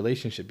bad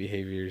relationship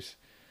behaviors,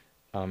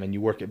 and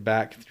you work it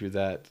back through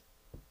that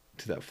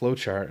to that flow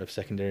chart of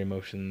secondary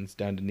emotions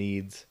down to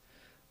needs,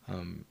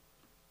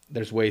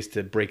 there's ways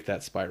to break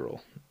that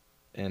spiral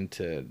and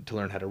to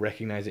learn how to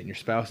recognize it in your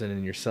spouse and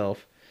in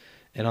yourself.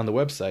 And on the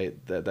website,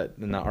 that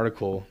in that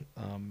article,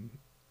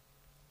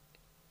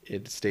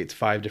 it states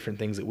 5 different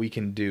things that we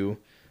can do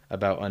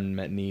about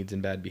unmet needs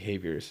and bad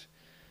behaviors.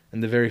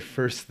 And the very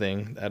first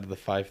thing out of the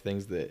 5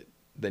 things that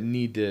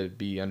need to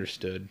be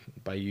understood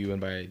by you and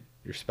by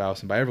your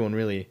spouse and by everyone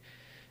really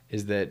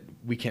is that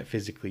we can't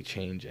physically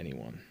change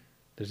anyone.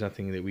 There's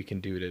nothing that we can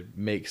do to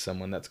make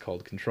someone. That's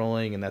called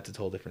controlling, and that's a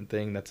whole different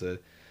thing. That's a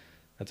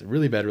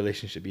really bad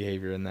relationship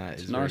behavior, and that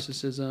is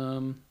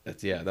narcissism.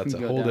 That's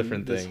a whole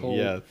different thing.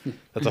 Yeah,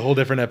 that's a whole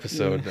different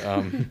episode.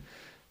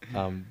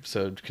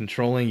 So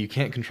controlling, you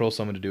can't control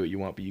someone to do what you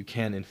want, but you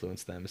can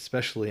influence them,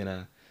 especially in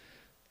a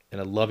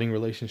loving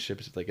relationship.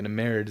 It's like in a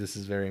marriage, this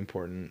is very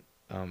important.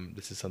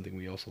 This is something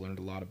we also learned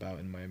a lot about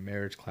in my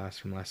marriage class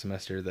from last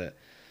semester, that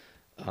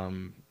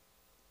um,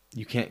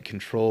 you can't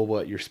control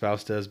what your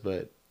spouse does,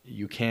 but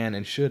you can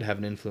and should have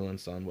an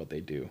influence on what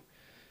they do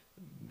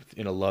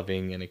in a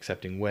loving and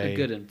accepting way. A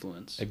good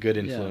influence. A good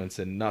Yeah. influence,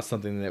 and not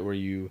something that where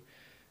you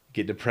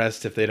get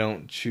depressed if they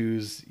don't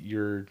choose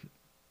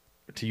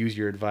to use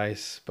your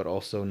advice, but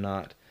also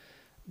not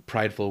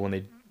prideful when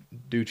they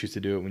do choose to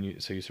do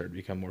it, so you start to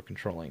become more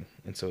controlling.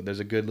 And so there's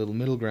a good little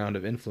middle ground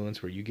of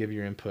influence where you give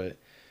your input,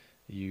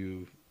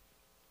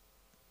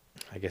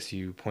 I guess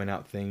you point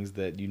out things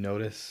that you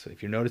notice.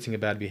 If you're noticing a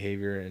bad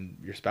behavior, and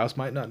your spouse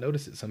might not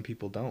notice it, some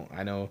people don't.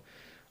 I know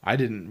I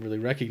didn't really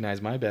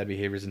recognize my bad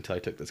behaviors until I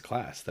took this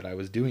class, that I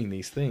was doing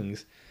these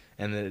things,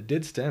 and that it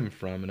did stem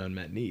from an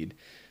unmet need.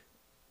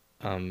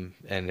 And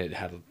it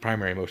had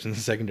primary emotions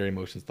and secondary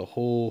emotions, the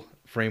whole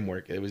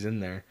framework, it was in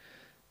there.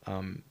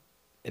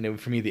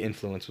 For me, the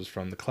influence was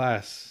from the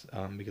class,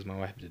 because my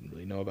wife didn't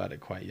really know about it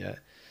quite yet.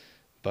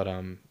 But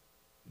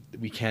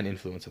we can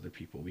influence other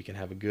people. We can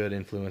have a good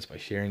influence by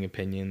sharing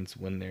opinions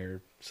when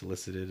they're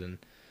solicited,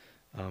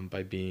 and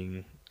by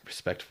being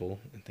respectful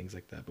and things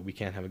like that. But we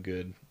can't have a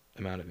good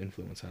amount of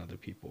influence on other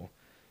people.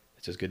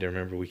 It's just good to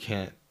remember we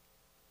can't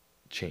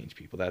change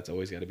people. That's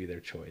always got to be their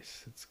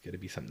choice. It's got to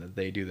be something that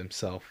they do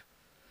themselves.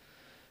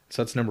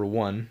 So that's number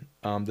one.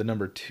 The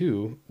number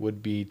two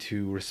would be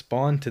to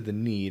respond to the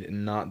need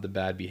and not the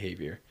bad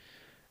behavior.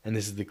 And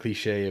this is the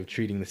cliche of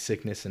treating the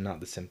sickness and not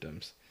the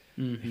symptoms.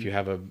 Mm-hmm. If you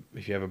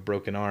have a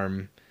broken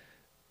arm,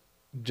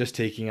 just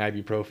taking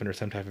ibuprofen or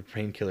some type of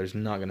painkiller is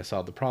not going to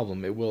solve the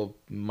problem. It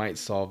might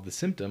solve the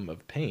symptom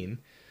of pain,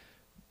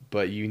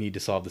 but you need to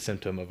solve the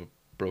symptom of a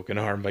broken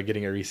arm by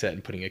getting a reset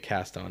and putting a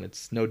cast on.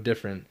 It's no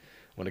different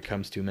when it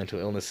comes to mental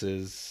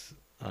illnesses,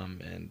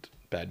 and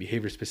bad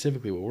behavior,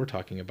 specifically what we're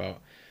talking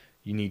about.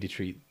 You need to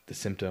treat the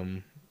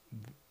symptom.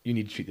 You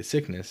need to treat the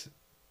sickness,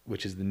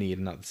 which is the need,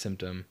 and not the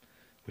symptom,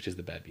 which is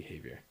the bad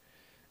behavior.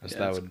 And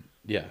so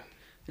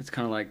It's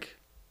kind of like,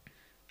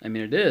 I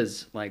mean, it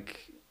is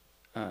like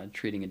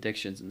treating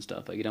addictions and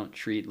stuff. Like, you don't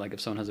treat, like, if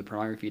someone has a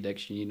pornography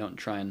addiction, you don't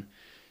try and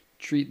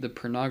treat the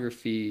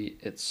pornography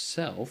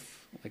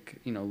itself, like,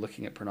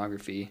 looking at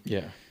pornography.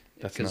 Yeah,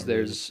 that's because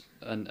there's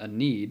a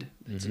need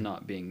that's Mm-hmm.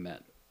 not being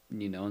met,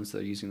 and so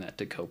they're using that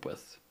to cope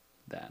with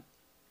that.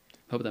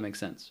 Hope that makes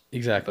sense.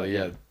 Exactly. But,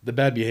 yeah. The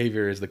bad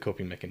behavior is the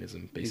coping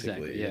mechanism,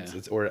 basically. Exactly, yeah.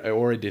 It's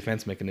or a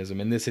defense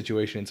mechanism. In this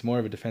situation, it's more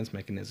of a defense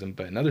mechanism,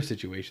 but in other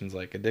situations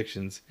like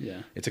addictions,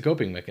 Yeah. it's a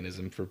coping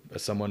mechanism for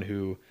someone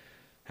who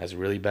has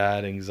really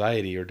bad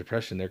anxiety or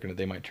depression.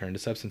 They might turn to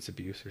substance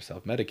abuse or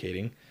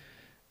self-medicating.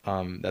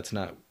 That's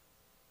not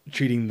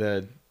treating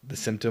the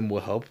symptom will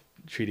help.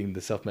 Treating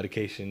the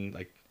self-medication,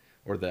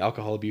 or the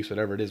alcohol abuse,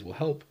 whatever it is, will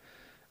help,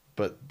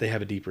 but they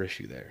have a deeper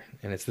issue there.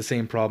 And it's the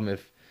same problem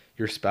if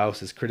your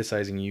spouse is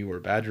criticizing you or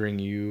badgering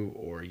you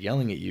or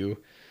yelling at you.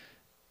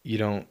 You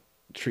don't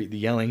treat the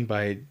yelling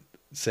by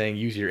saying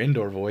use your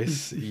indoor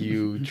voice.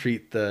 You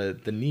treat the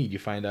need. You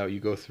find out, you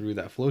go through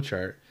that flow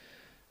chart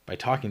by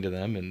talking to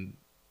them and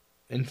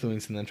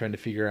influencing them, trying to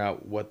figure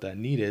out what that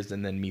need is,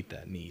 and then meet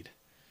that need.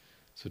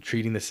 So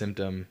treating the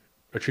symptom,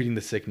 or treating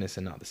the sickness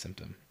and not the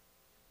symptom.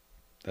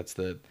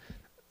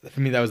 For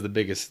me, that was the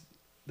biggest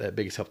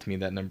help to me.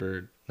 That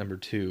number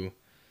two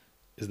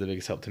is the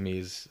biggest help to me,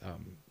 is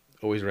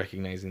always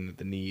recognizing that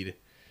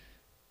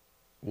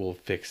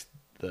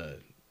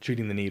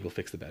treating the need will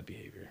fix the bad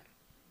behavior.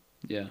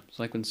 Yeah. It's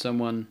like when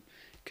someone,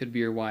 could be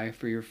your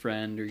wife or your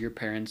friend or your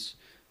parents,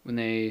 when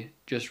they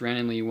just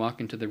randomly walk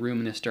into the room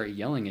and they start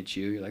yelling at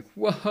you, you're like,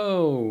 whoa,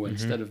 Mm-hmm.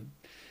 instead of,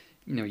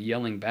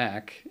 yelling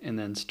back and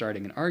then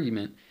starting an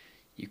argument,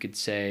 you could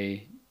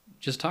say,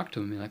 just talk to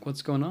them. You're like,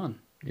 what's going on?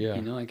 Yeah.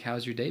 Like,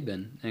 how's your day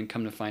been? And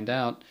come to find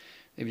out,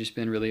 they've just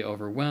been really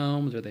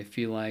overwhelmed, or they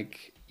feel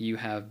like you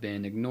have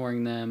been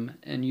ignoring them,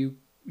 and you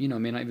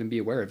may not even be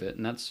aware of it.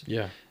 And that's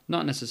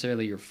not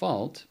necessarily your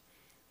fault.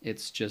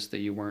 It's just that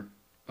you weren't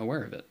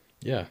aware of it.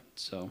 Yeah.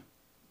 So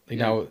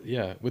now,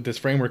 with this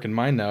framework in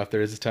mind now, if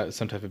there is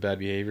some type of bad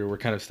behavior, we're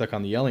kind of stuck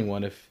on the yelling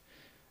one. If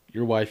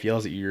your wife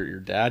yells at you,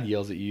 your dad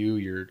yells at you,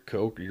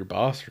 your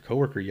boss or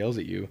coworker yells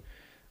at you,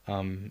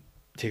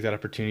 take that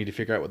opportunity to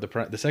figure out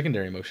what the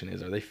secondary emotion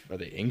is. Are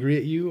they angry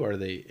at you? Are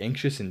they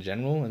anxious in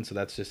general? And so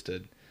that's just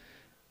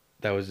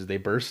they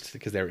burst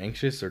because they were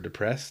anxious or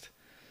depressed.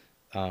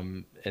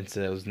 And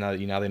so it was now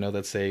they know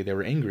that, say they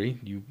were angry,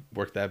 you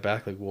work that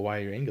back, like, well, why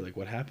are you angry? Like,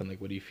 what happened?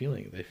 Like, what are you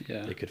feeling?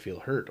 They could feel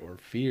hurt or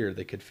fear.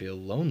 They could feel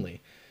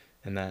lonely,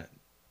 and that,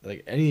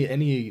 like,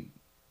 any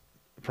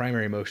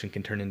primary emotion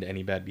can turn into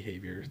any bad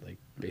behavior, like,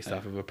 based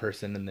off of a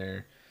person and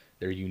their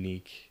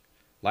unique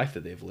life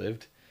that they've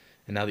lived.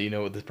 And now that you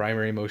know what the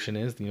primary emotion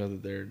is, you know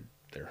that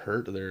they're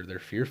hurt, or they're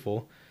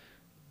fearful,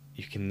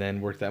 you can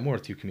then work that more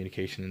through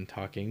communication and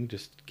talking,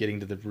 just getting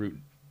to the root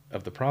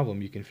of the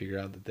problem. You can figure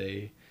out that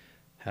they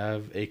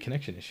have a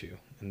connection issue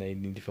and they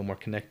need to feel more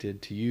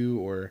connected to you,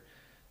 or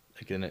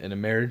like in a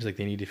marriage, like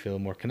they need to feel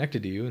more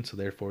connected to you, and so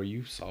therefore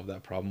you solve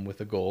that problem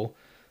with a goal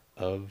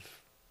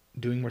of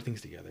doing more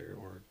things together.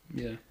 Or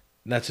Yeah.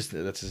 that's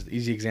an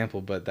easy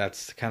example, but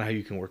that's kind of how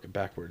you can work it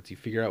backwards. You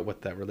figure out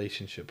what that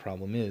relationship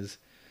problem is,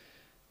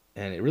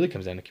 and it really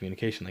comes down to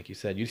communication, like you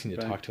said. You just need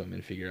to talk to them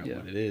and figure out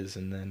what it is,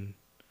 and then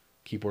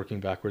keep working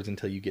backwards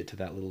until you get to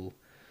that little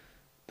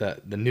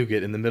the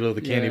nougat in the middle of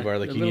the candy bar.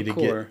 Like you need to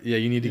core.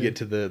 Get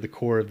to the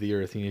core of the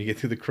earth. You need to get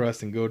through the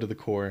crust and go to the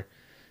core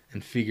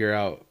and figure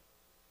out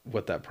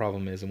what that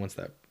problem is. And once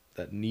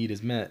that need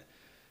is met,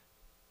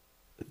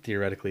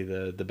 theoretically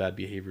the bad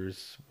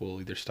behaviors will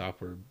either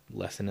stop or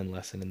lessen, and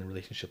the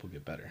relationship will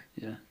get better.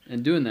 Yeah.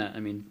 And doing that,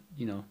 I mean,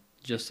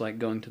 just like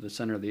going to the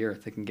center of the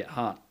earth, it can get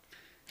hot.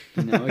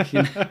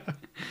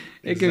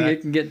 It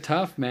can get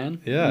tough,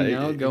 man.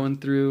 Yeah. Going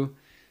through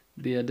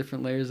the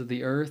different layers of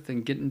the earth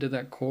and getting to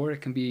that core, it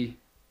can be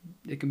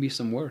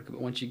some work. But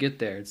once you get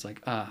there, it's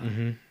like,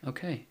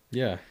 okay.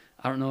 Yeah.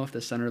 I don't know if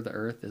the center of the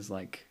earth is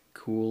like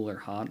cool or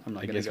hot. I'm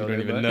not going to go there.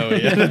 I guess we don't even know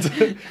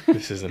yet.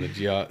 This isn't a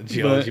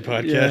geology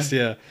podcast.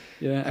 Yeah.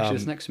 Yeah. Actually,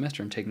 this next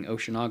semester I'm taking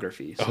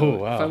oceanography. So oh,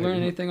 wow. If I learn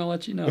anything, I'll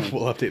let you know.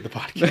 We'll update the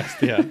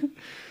podcast. Yeah.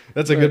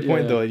 That's a good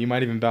point, though. You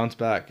might even bounce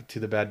back to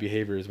the bad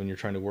behaviors when you're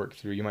trying to work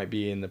through. You might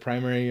be in the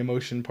primary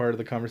emotion part of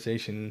the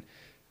conversation.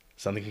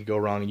 Something can go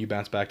wrong, and you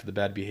bounce back to the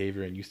bad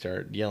behavior, and you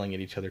start yelling at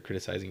each other,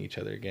 criticizing each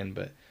other again.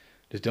 But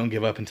just don't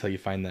give up until you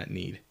find that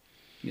need.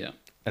 Yeah.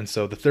 And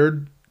so the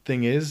third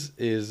thing is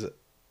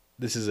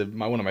this is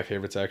one of my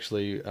favorites,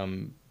 actually,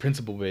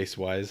 principle-based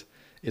wise,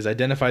 is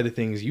identify the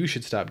things you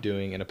should stop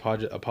doing and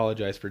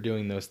apologize for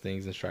doing those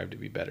things and strive to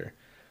be better.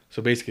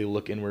 So basically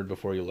look inward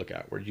before you look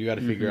outward. You got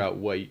to figure out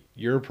what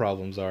your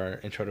problems are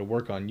and try to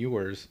work on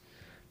yours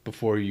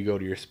before you go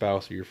to your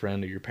spouse or your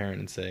friend or your parent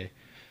and say,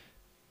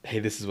 hey,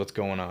 this is what's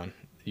going on.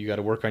 You got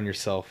to work on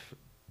yourself.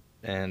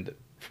 And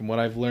from what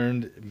I've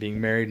learned, being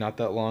married not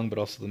that long, but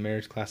also the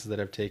marriage classes that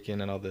I've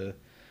taken and all the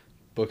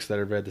books that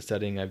I've read, the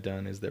studying I've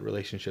done, is that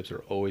relationships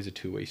are always a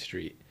two-way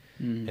street.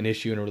 An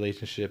issue in a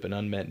relationship, an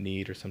unmet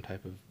need, or some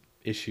type of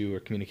issue or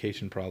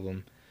communication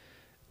problem,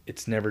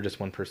 it's never just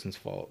one person's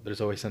fault. There's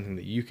always something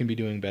that you can be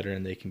doing better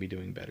and they can be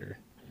doing better.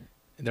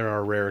 There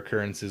are rare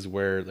occurrences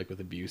where, like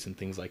with abuse and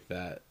things like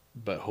that,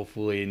 but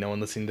hopefully no one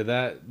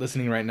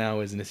listening right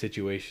now is in a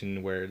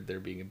situation where they're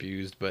being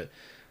abused. But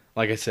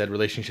like I said,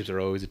 relationships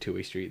are always a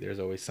two-way street. There's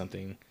always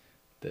something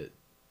that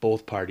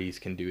both parties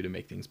can do to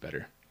make things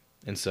better.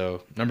 And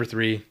so, number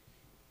 3,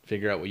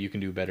 figure out what you can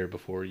do better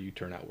before you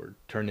turn outward.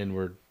 Turn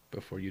inward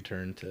before you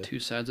turn to... Two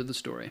sides of the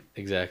story.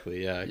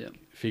 Exactly, yeah. Yep.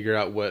 Figure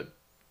out what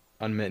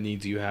unmet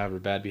needs you have or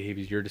bad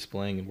behaviors you're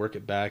displaying and work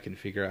it back and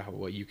figure out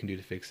what you can do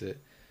to fix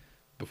it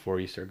before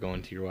you start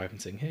going to your wife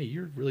and saying, hey,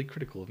 you're really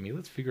critical of me.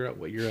 Let's figure out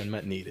what your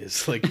unmet need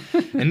is.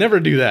 And never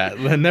do that.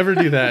 Never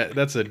do that.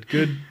 That's a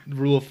good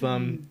rule of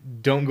thumb.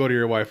 Don't go to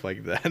your wife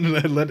like that.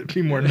 Let it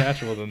be more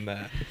natural than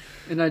that.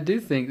 And I do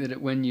think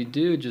that when you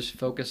do just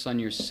focus on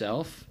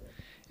yourself,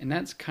 and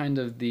that's kind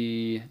of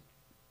it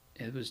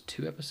was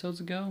 2 episodes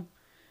ago,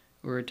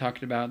 where we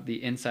talked about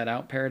the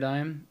inside-out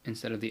paradigm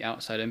instead of the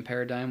outside-in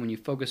paradigm. When you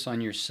focus on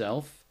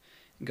yourself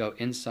and go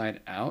inside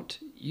out,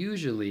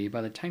 usually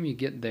by the time you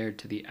get there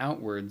to the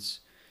outwards,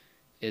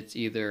 it's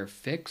either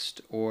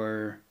fixed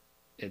or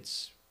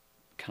it's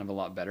kind of a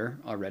lot better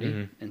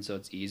already. And so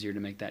it's easier to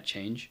make that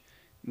change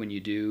when you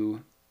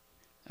do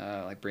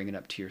like bring it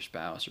up to your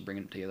spouse or bring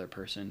it up to the other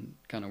person,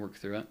 kind of work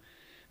through it.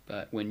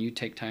 But when you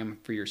take time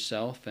for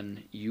yourself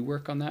and you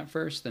work on that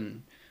first,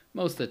 then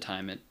most of the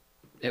time it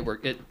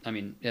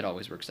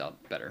always works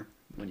out better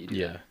when you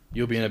do that.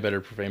 You'll be in a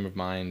better frame of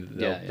mind.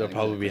 They'll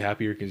probably be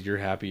happier because you're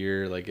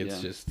happier.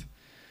 It's just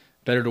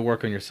better to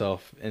work on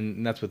yourself.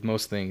 And that's with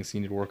most things.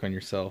 You need to work on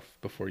yourself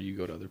before you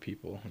go to other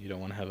people. You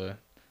don't want to have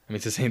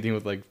it's the same thing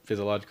with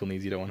physiological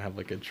needs. You don't want to have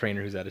a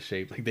trainer who's out of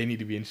shape. They need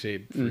to be in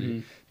shape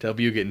to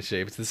help you get in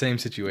shape. It's the same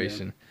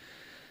situation.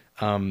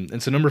 Yeah.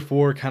 And so number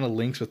 4 kind of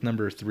links with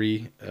number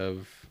 3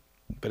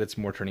 but it's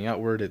more turning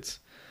outward. It's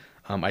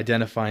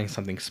identifying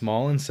something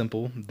small and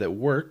simple that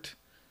worked.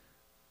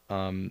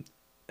 Let me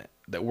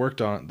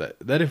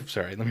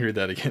read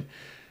that again.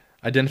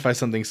 Identify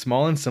something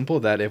small and simple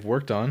that, if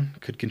worked on,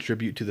 could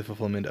contribute to the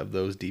fulfillment of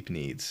those deep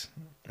needs.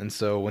 And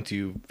so once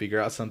you figure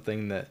out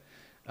something that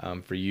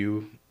for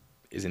you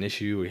is an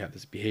issue, or you have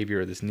this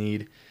behavior or this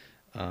need,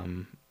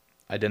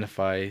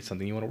 identify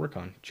something you want to work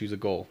on. Choose a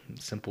goal,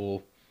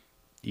 simple,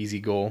 easy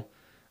goal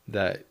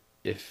that,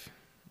 if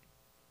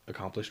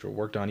accomplished or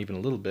worked on even a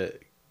little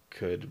bit,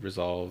 could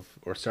resolve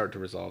or start to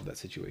resolve that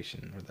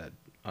situation or that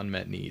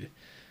unmet need,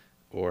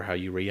 or how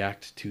you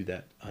react to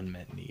that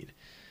unmet need.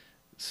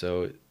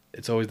 So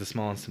it's always the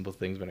small and simple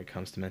things when it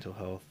comes to mental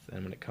health,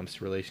 and when it comes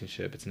to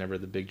relationship. It's never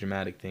the big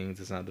dramatic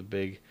things. It's not the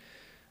big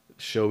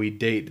showy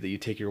date that you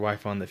take your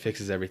wife on that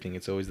fixes everything.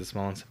 It's always the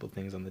small and simple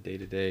things on the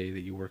day-to-day that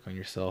you work on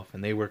yourself,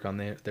 and they work on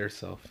their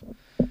self.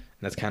 And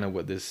that's kind of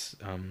what this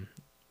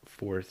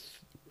 4th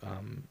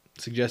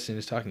suggestion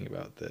is talking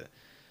about, that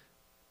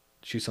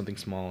choose something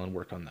small and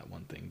work on that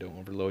one thing. Don't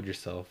overload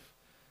yourself,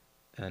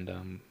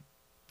 and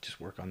just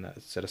work on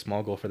that. Set a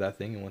small goal for that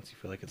thing, and once you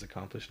feel like it's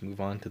accomplished,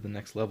 move on to the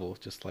next level.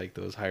 Just like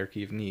those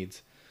hierarchy of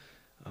needs.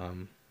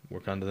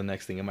 Work on to the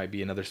next thing. It might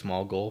be another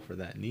small goal for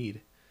that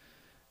need.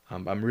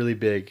 I'm really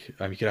big.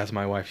 You could ask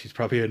my wife. She's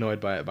probably annoyed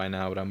by it by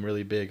now, but I'm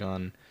really big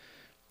on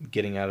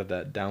getting out of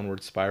that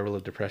downward spiral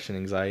of depression,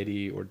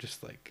 anxiety, or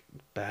just like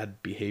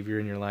bad behavior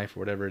in your life, or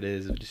whatever it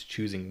is, of just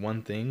choosing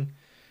one thing,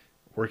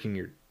 working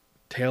your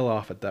tail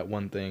off at that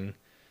one thing,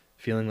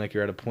 feeling like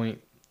you're at a point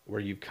where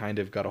you've kind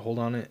of got a hold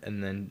on it,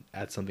 and then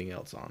add something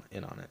else on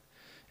it.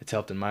 It's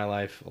helped in my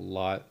life a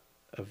lot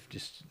of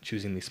just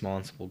choosing these small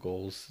and simple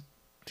goals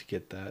to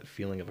get that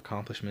feeling of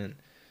accomplishment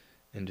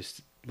and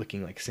just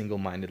looking like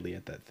single-mindedly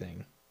at that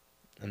thing,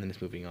 and then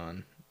just moving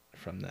on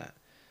from that.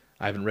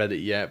 I haven't read it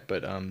yet,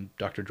 but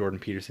Dr. Jordan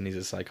Peterson, he's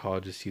a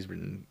psychologist. He's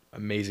written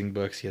amazing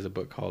books. He has a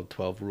book called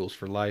 12 Rules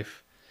for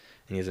Life,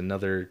 and he has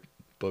another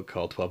book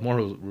called 12 More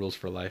Rules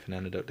for Life, An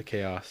Antidote to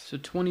Chaos. So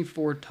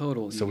 24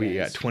 total. So we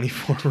got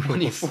 24 rules.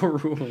 24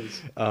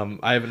 rules.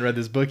 I haven't read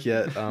this book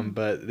yet,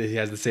 but he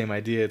has the same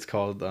idea. It's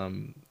called,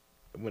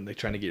 when they're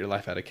trying to get your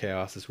life out of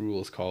chaos, this rule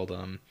is called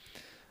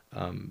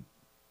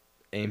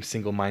aim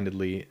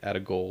single-mindedly at a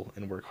goal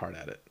and work hard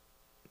at it.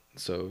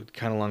 So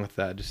kind of along with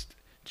that, just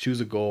choose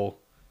a goal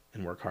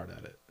and work hard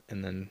at it.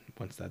 And then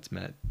once that's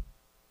met,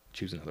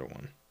 choose another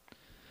one.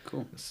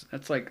 Cool.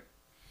 That's like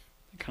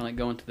kind of like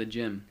going to the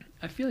gym.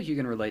 I feel like you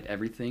can relate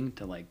everything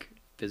to like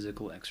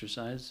physical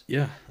exercise.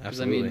 Yeah,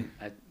 absolutely.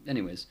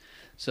 Anyways,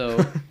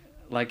 so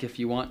like if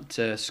you want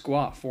to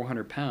squat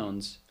 400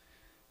 pounds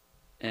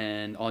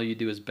and all you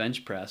do is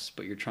bench press,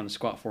 but you're trying to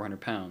squat 400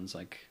 pounds,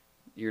 like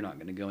you're not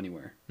going to go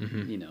anywhere,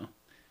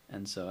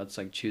 And so that's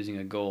like choosing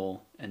a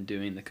goal and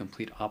doing the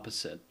complete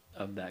opposite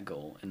of that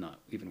goal and not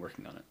even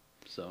working on it.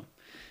 So,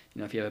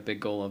 if you have a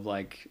big goal of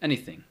like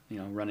anything,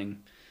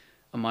 running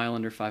a mile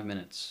under 5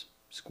 minutes,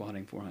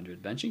 squatting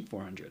 400, benching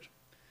 400,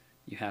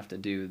 you have to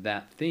do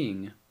that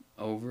thing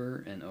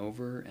over and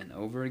over and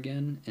over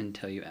again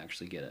until you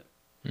actually get it.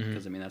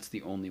 Because that's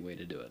the only way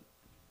to do it.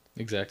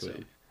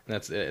 Exactly.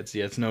 So.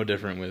 It's no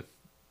different with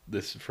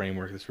this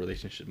framework, this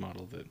relationship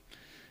model, that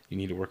you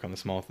need to work on the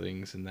small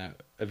things, and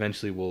that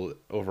eventually will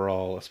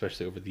overall,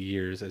 especially over the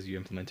years as you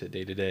implement it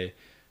day to day,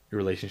 your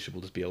relationship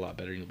will just be a lot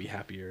better and you'll be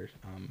happier.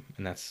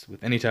 And that's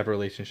with any type of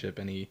relationship,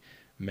 any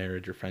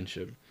marriage or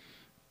friendship.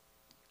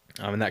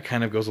 And that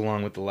kind of goes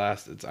along with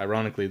it's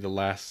ironically the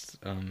last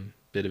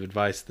bit of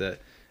advice that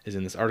is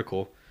in this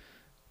article,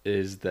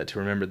 is that to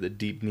remember that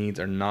deep needs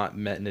are not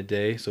met in a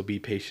day, so be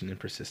patient and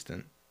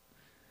persistent.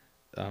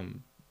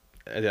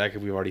 Like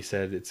we've already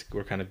said,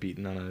 we're kind of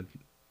beating on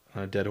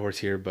a dead horse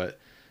here, but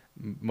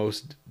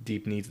most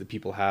deep needs that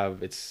people have,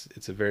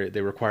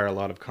 they require a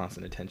lot of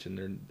constant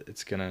attention.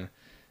 It's gonna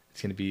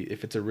be,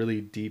 if it's a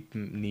really deep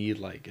need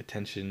like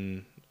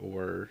attention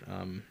or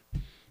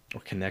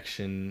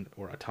connection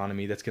or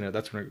autonomy, that's gonna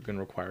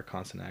require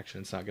constant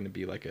action. It's not gonna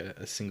be like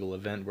a single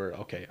event where,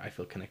 okay, I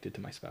feel connected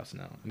to my spouse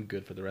now, I'm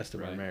good for the rest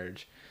of our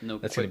marriage.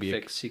 That's quick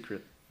fix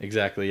secret.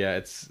 Exactly, yeah.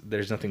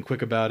 There's nothing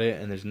quick about it,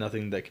 and there's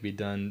nothing that can be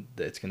done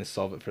that's going to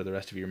solve it for the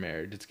rest of your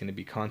marriage. It's going to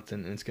be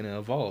constant, and it's going to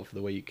evolve.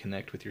 The way you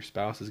connect with your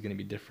spouse is going to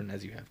be different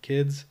as you have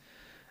kids,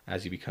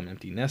 as you become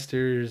empty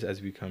nesters, as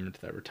you become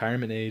into that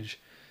retirement age.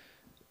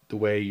 The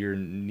way your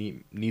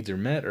needs are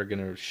met are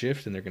going to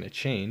shift, and they're going to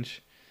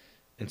change,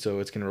 and so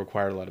it's going to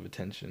require a lot of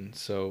attention.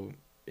 So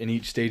in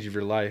each stage of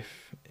your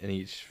life, and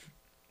each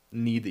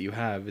need that you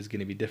have is going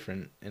to be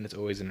different, and it's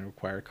always going to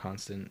require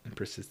constant and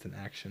persistent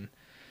action.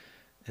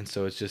 And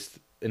so it's just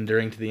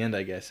enduring to the end,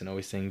 I guess, and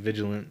always staying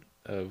vigilant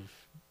of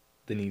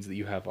the needs that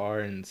you have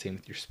and same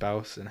with your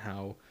spouse and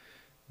how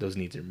those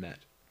needs are met.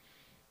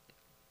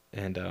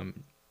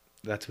 And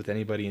that's with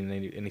anybody in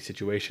any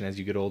situation. As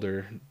you get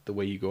older, the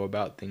way you go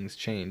about things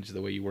change.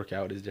 The way you work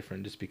out is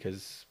different just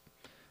because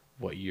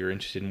what you're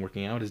interested in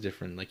working out is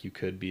different. Like you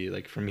could be,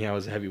 like for me, I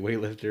was a heavy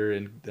weightlifter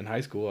in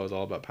high school. I was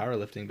all about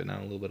powerlifting, but now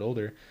I'm a little bit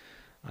older.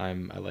 I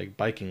like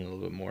biking a little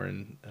bit more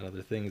and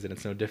other things, and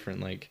it's no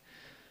different. Like,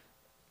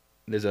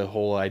 there's a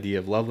whole idea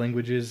of love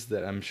languages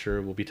that I'm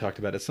sure will be talked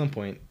about at some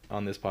point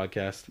on this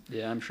podcast.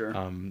 Yeah, I'm sure.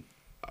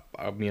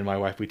 Me and my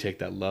wife, we take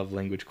that love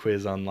language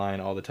quiz online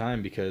all the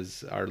time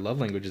because our love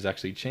language has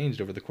actually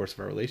changed over the course of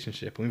our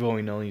relationship. We've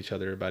only known each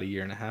other about 1.5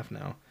 years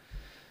now.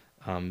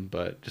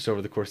 But just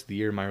over the course of the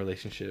year,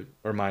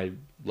 my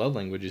love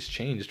language has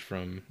changed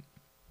from,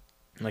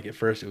 like at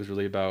first it was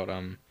really about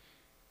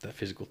that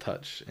physical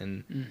touch.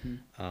 And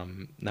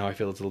now I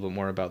feel it's a little bit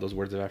more about those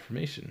words of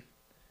affirmation.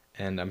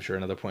 And I'm sure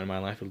another point in my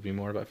life it'll be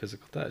more about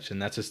physical touch. And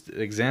that's just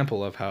an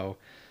example of how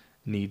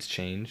needs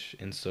change.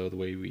 And so the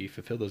way we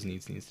fulfill those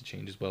needs to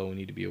change as well. We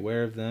need to be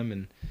aware of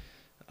them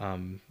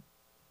and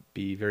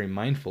be very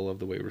mindful of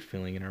the way we're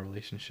feeling in our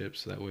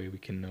relationships. So that way we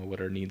can know what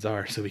our needs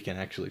are so we can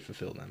actually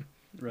fulfill them.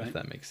 Right. If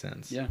that makes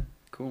sense. Yeah,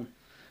 cool.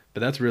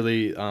 But that's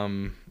really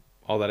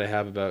all that I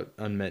have about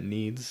unmet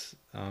needs.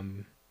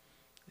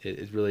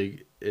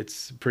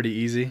 It's pretty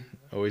easy.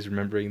 Always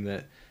remembering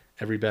that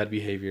every bad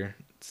behavior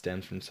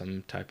stems from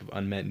some type of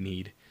unmet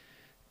need,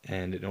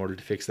 and in order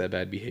to fix that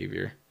bad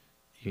behavior,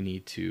 you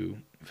need to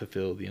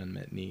fulfill the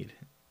unmet need.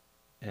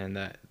 and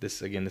that this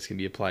can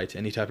be applied to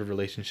any type of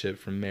relationship,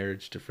 from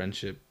marriage to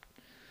friendship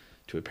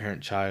to a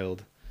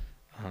parent-child.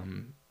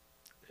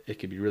 It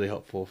could be really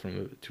helpful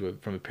from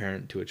a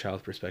parent to a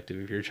child's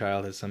perspective. If your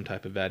child has some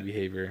type of bad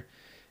behavior,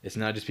 it's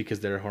not just because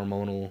they're a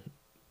hormonal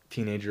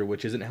teenager,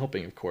 which isn't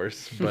helping, of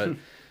course, but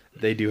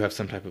they do have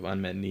some type of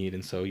unmet need,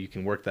 and so you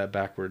can work that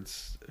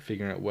backwards,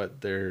 figuring out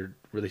what their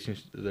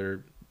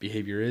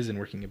behavior is, and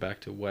working it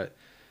back to what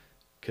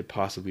could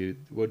possibly,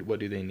 what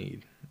do they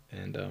need.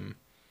 And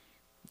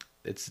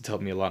it's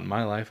helped me a lot in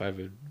my life. I have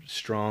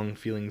strong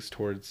feelings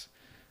towards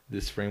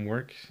this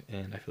framework,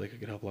 and I feel like it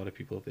could help a lot of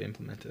people if they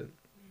implement it.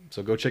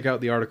 So go check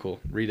out the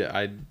article, read it.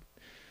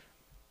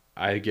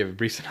 I give a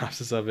brief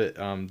synopsis of it.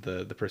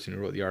 The person who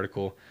wrote the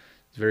article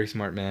is a very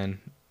smart man.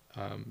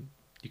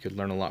 You could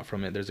learn a lot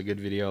from it. There's a good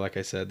video, like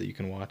I said, that you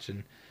can watch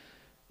and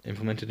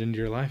implement it into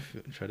your life.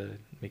 Try to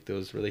make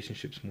those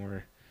relationships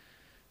more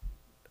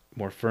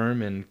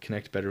firm and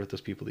connect better with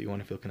those people that you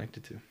want to feel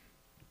connected to.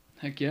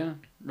 Heck yeah,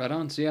 right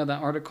on. So yeah,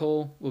 that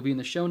article will be in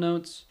the show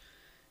notes.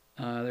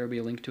 There will be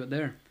a link to it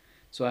there.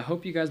 So I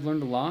hope you guys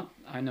learned a lot.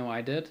 I know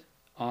I did.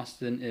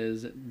 Austin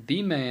is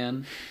the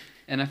man,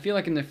 and I feel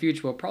like in the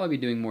future we'll probably be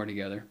doing more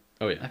together.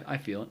 Oh yeah, I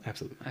feel it.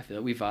 Absolutely, I feel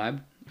it. We vibe.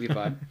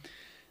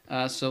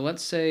 So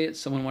let's say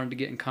someone wanted to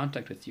get in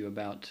contact with you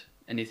about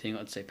anything.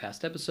 Let's say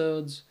past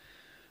episodes,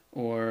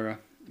 or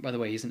by the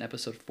way, he's in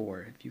episode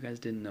 4. If you guys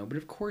didn't know, but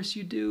of course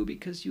you do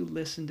because you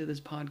listen to this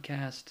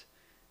podcast.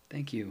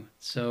 Thank you.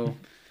 So,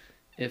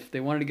 if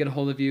they wanted to get a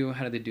hold of you,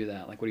 how do they do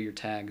that? Like, what are your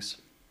tags?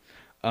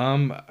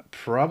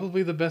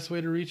 Probably the best way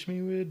to reach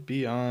me would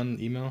be on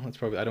email. I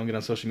don't get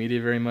on social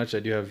media very much. I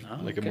do have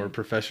a more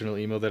professional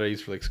email that I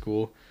use for like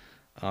school.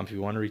 If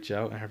you want to reach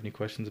out and have any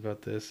questions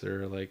about this,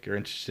 or like are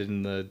interested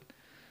in the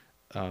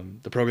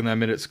program that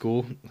I'm in at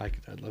school,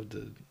 I'd love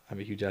to. I'm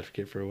a huge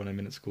advocate for when I'm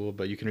in at school,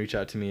 but you can reach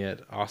out to me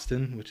at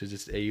Austin, which is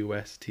just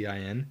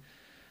AUSTIN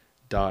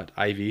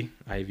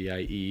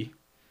 .IVIE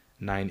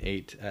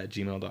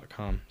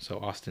 98@gmail.com. So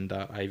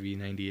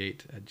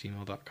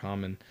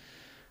austin.iv98@gmail.com. And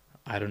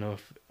I don't know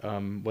if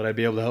what I'd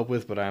be able to help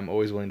with, but I'm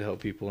always willing to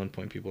help people and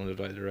point people in the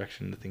right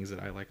direction, the things that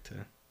I like to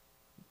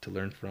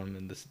learn from,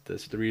 and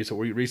the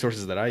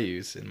resources that I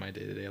use in my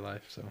day-to-day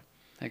life. So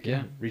heck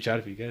yeah. Reach out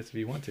if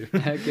you want to.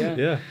 Heck yeah.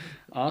 Yeah.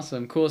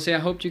 Awesome. Cool. So I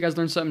hope you guys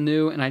learned something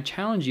new, and I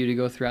challenge you to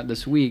go throughout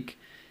this week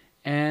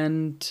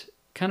and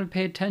kind of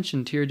pay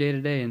attention to your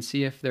day-to-day and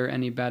see if there are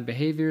any bad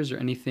behaviors or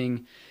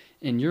anything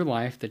in your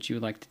life that you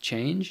would like to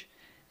change,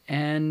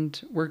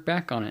 and work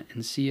back on it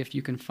and see if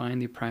you can find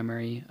the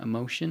primary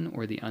emotion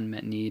or the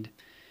unmet need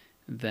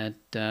that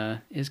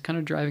is kind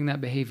of driving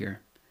that behavior.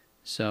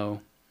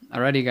 So,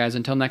 alrighty guys,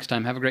 until next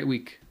time, have a great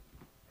week.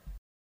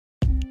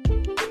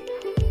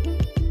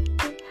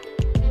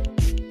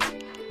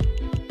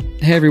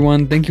 Hey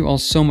everyone, thank you all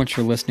so much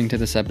for listening to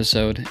this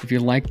episode. If you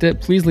liked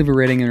it, please leave a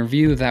rating and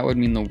review. That would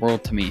mean the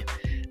world to me.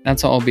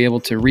 That's how I'll be able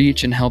to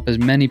reach and help as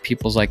many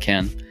people as I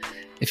can.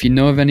 If you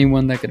know of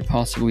anyone that could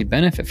possibly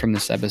benefit from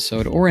this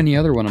episode or any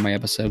other one of my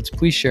episodes,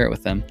 please share it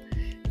with them.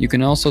 You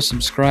can also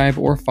subscribe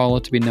or follow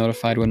to be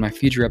notified when my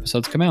future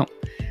episodes come out.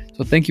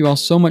 So thank you all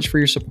so much for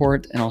your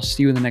support, and I'll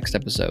see you in the next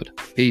episode.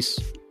 Peace.